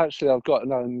 well, actually, I've got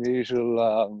an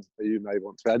unusual. You may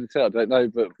want to edit it. I don't know,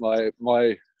 but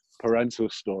my parental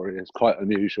story is quite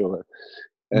unusual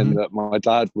in that my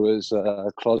dad was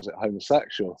a closet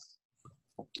homosexual,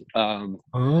 and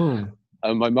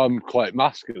my mum quite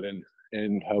masculine.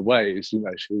 in her ways. You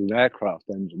know, she was an aircraft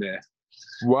engineer.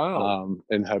 Wow.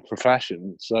 In her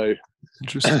profession. So,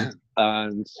 Interesting.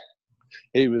 and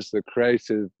he was the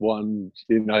creative one,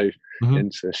 you know,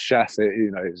 into chef.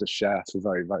 You know, he's a chef, a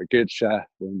very, very good chef,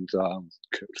 and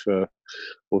cooked for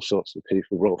all sorts of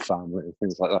people, royal family and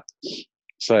things like that.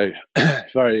 So,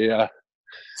 very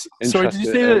Sorry, did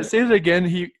you say that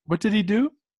again? What did he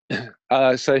do?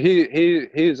 So he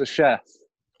is a chef.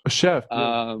 A chef.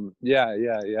 Yeah,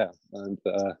 and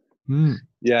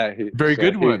yeah, very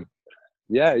good one.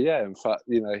 Yeah. In fact,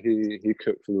 you know, he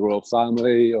cooked for the royal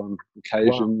family on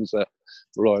occasions at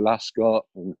Royal Ascot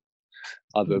and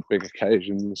other big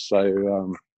occasions.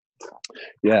 So,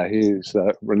 yeah, he's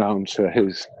renowned for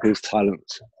his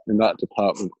talent in that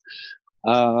department.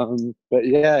 But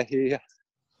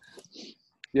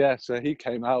so he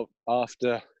came out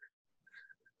after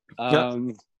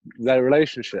their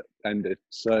relationship ended.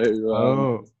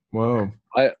 So,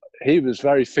 he was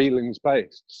very feelings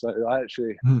based. So I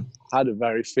actually had a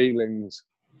very feelings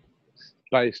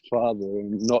based father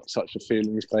and not such a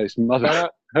feelings based mother.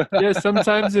 Yeah,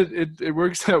 sometimes it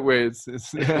works that way. It's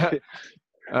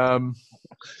and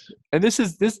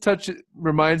this touch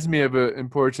reminds me of an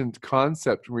important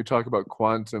concept when we talk about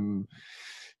quantum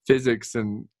physics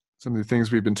and some of the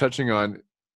things we've been touching on,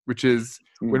 which is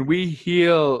when we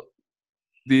heal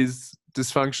these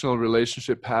dysfunctional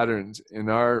relationship patterns in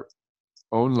our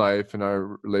own life and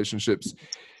our relationships,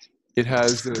 it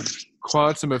has a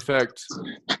quantum effect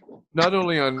not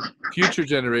only on future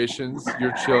generations,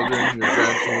 your children, your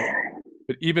grandchildren,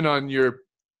 but even on your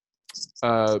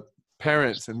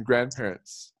parents and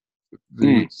grandparents,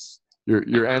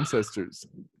 your ancestors.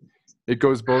 It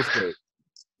goes both ways.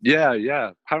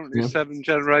 Yeah. Apparently 7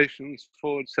 generations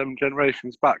forward, 7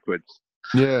 generations backwards.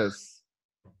 Yes.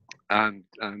 And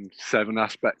 7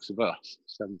 aspects of us.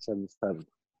 777.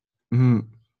 Mm-hmm.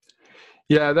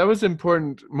 Yeah, that was an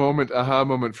important aha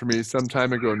moment for me some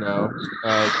time ago now,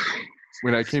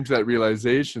 when I came to that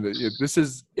realization that this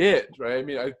is it, right? I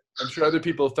mean, I'm sure other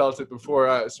people felt it before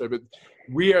us, right? But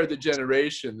we are the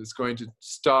generation that's going to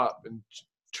stop and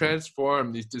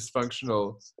transform these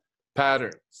dysfunctional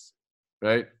patterns,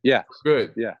 right? Yeah.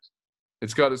 Good. Yeah.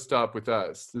 It's got to stop with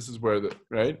us. This is where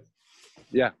right?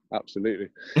 Yeah, absolutely.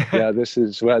 Yeah, this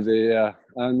is where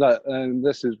and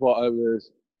this is what I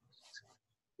was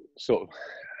sort of,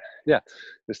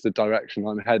 it's the direction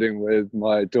I'm heading with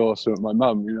my daughter and my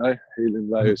mum, you know, healing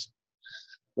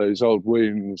those old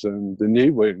wounds and the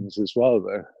new wounds as well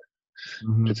that are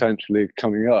potentially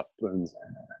coming up, and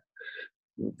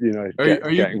you know,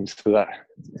 getting to that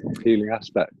healing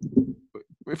aspect.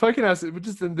 If I can ask, what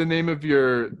is the name of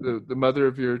the mother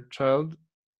of your child?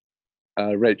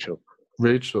 Rachel.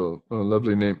 Rachel. Oh,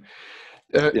 lovely name.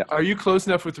 Are you close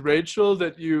enough with Rachel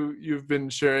that you've been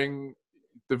sharing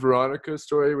the Veronica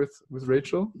story with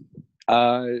Rachel?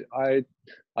 I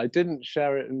didn't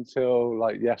share it until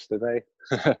like yesterday.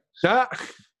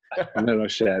 And then I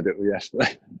shared it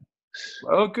yesterday.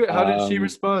 Oh, good. How did she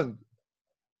respond?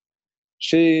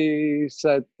 She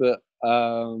said that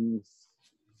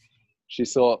she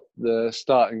thought the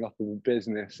starting up of a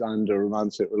business and a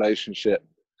romantic relationship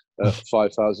at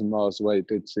 5,000 miles away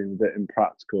did seem a bit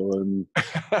impractical, and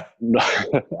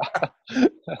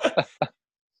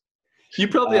you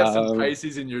probably have some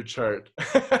Pisces in your chart.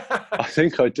 I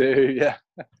think I do, yeah.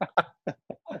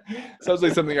 Sounds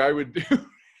like something I would do.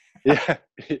 Yeah.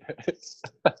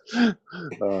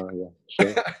 Oh, yeah,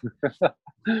 sure.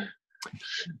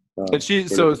 And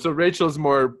so Rachel's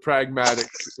more pragmatic,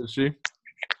 is she?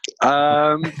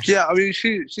 Yeah, I mean,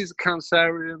 she's a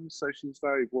Cancerian, so she's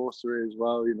very watery as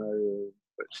well, you know,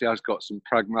 but she has got some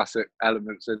pragmatic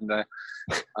elements in there.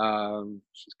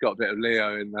 She's got a bit of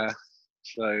Leo in there,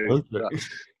 so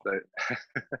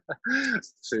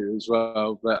too as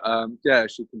well. But yeah,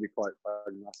 she can be quite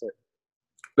pragmatic.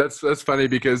 That's funny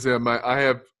because I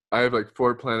have like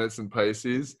 4 planets in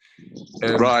Pisces.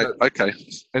 And right. Okay.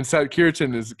 And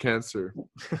Satkirtan is a Cancer.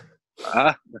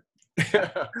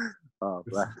 Oh,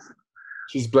 bless.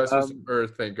 She's blessed with some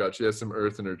Earth, thank God. She has some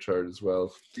Earth in her chart as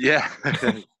well. Yeah.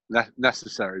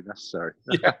 necessary.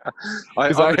 Yeah.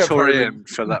 I'm a Taurian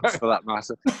for that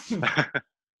matter.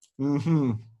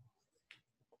 Mm-hmm.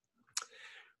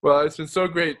 Well, it's been so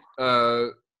great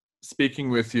speaking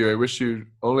with you. I wish you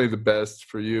only the best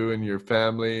for you and your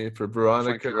family, for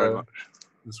Veronica. Thank you very much.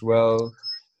 As well.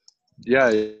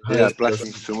 Yeah,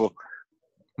 blessings to all.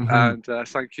 And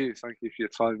thank you for your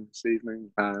time this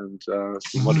evening, and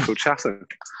some wonderful chatting.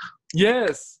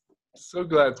 Yes, so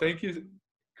glad. Thank you,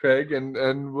 Craig,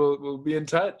 and we'll be in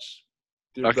touch.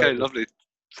 Okay, lovely.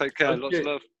 Take care. Lots of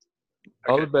love.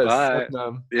 All the best. Bye.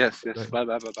 Satnam. Yes. Bye.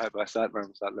 Bye.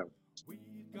 Satnam. We've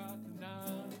got the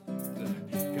nod.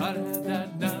 Gotta have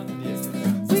that nod. Yeah.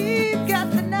 We've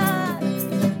got the nod.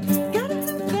 Gotta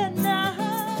have that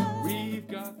nod. We've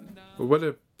got the nod. Well, what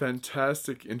a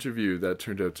fantastic interview that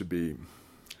turned out to be,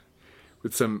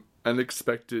 with some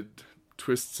unexpected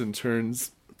twists and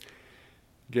turns.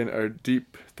 Again, our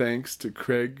deep thanks to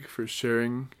Craig for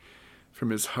sharing from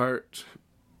his heart,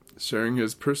 sharing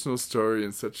his personal story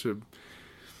in such a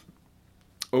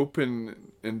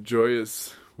open and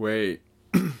joyous way.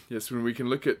 Yes, when we can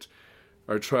look at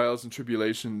our trials and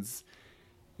tribulations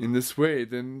in this way,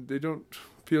 then they don't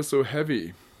feel so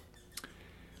heavy.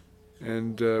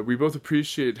 And we both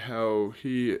appreciate how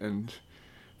he and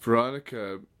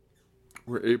Veronica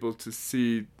were able to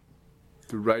see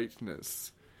the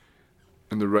rightness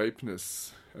and the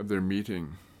ripeness of their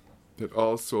meeting, that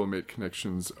all soulmate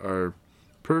connections are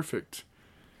perfect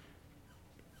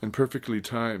and perfectly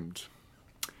timed.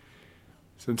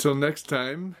 So until next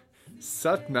time,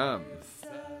 Satnam.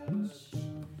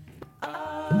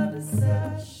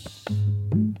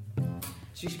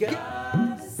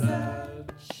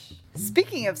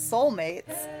 Speaking of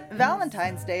soulmates,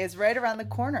 Valentine's Day is right around the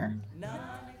corner,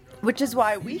 which is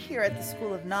why we here at the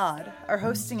School of Nod are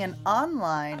hosting an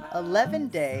online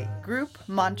 11-day group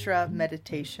mantra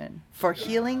meditation for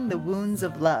healing the wounds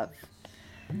of love.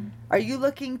 Are you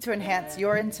looking to enhance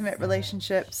your intimate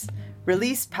relationships,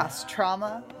 release past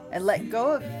trauma, and let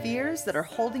go of fears that are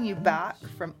holding you back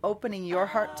from opening your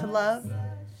heart to love?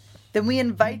 Then we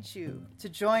invite you to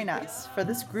join us for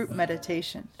this group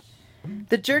meditation.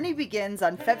 The journey begins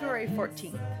on February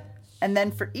 14th, and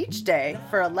then for each day,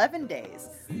 for 11 days,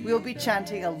 we will be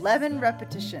chanting 11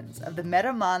 repetitions of the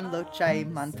Meraman Lochai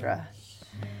mantra.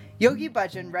 Yogi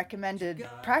Bhajan recommended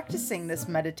practicing this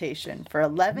meditation for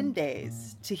 11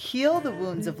 days to heal the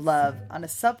wounds of love on a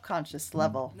subconscious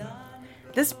level.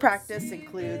 This practice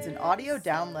includes an audio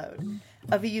download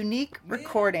of a unique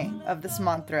recording of this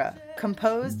mantra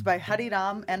composed by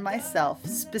Hariram and myself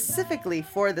specifically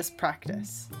for this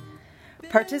practice.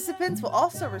 Participants will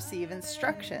also receive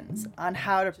instructions on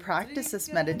how to practice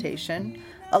this meditation,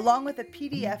 along with a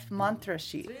PDF mantra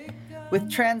sheet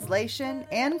with translation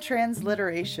and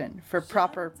transliteration for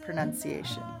proper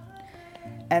pronunciation.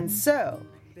 And so,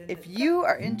 if you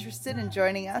are interested in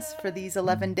joining us for these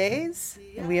 11 days,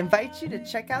 we invite you to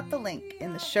check out the link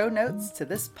in the show notes to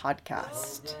this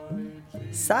podcast.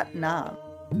 Satnam.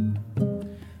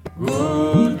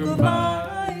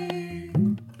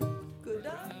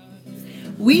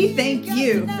 We thank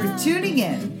you for tuning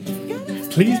in.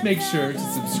 Please make sure to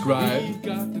subscribe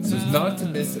so as not to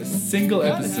miss a single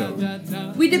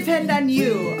episode. We depend on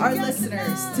you, our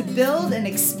listeners, to build and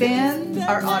expand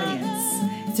our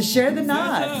audience, to share the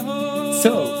nod.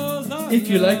 So, if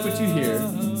you like what you hear,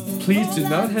 please do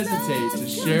not hesitate to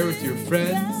share with your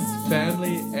friends,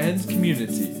 family, and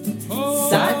community.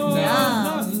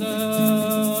 Satnam.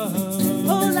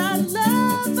 All our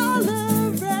love all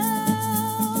around.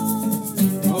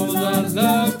 All our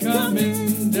love coming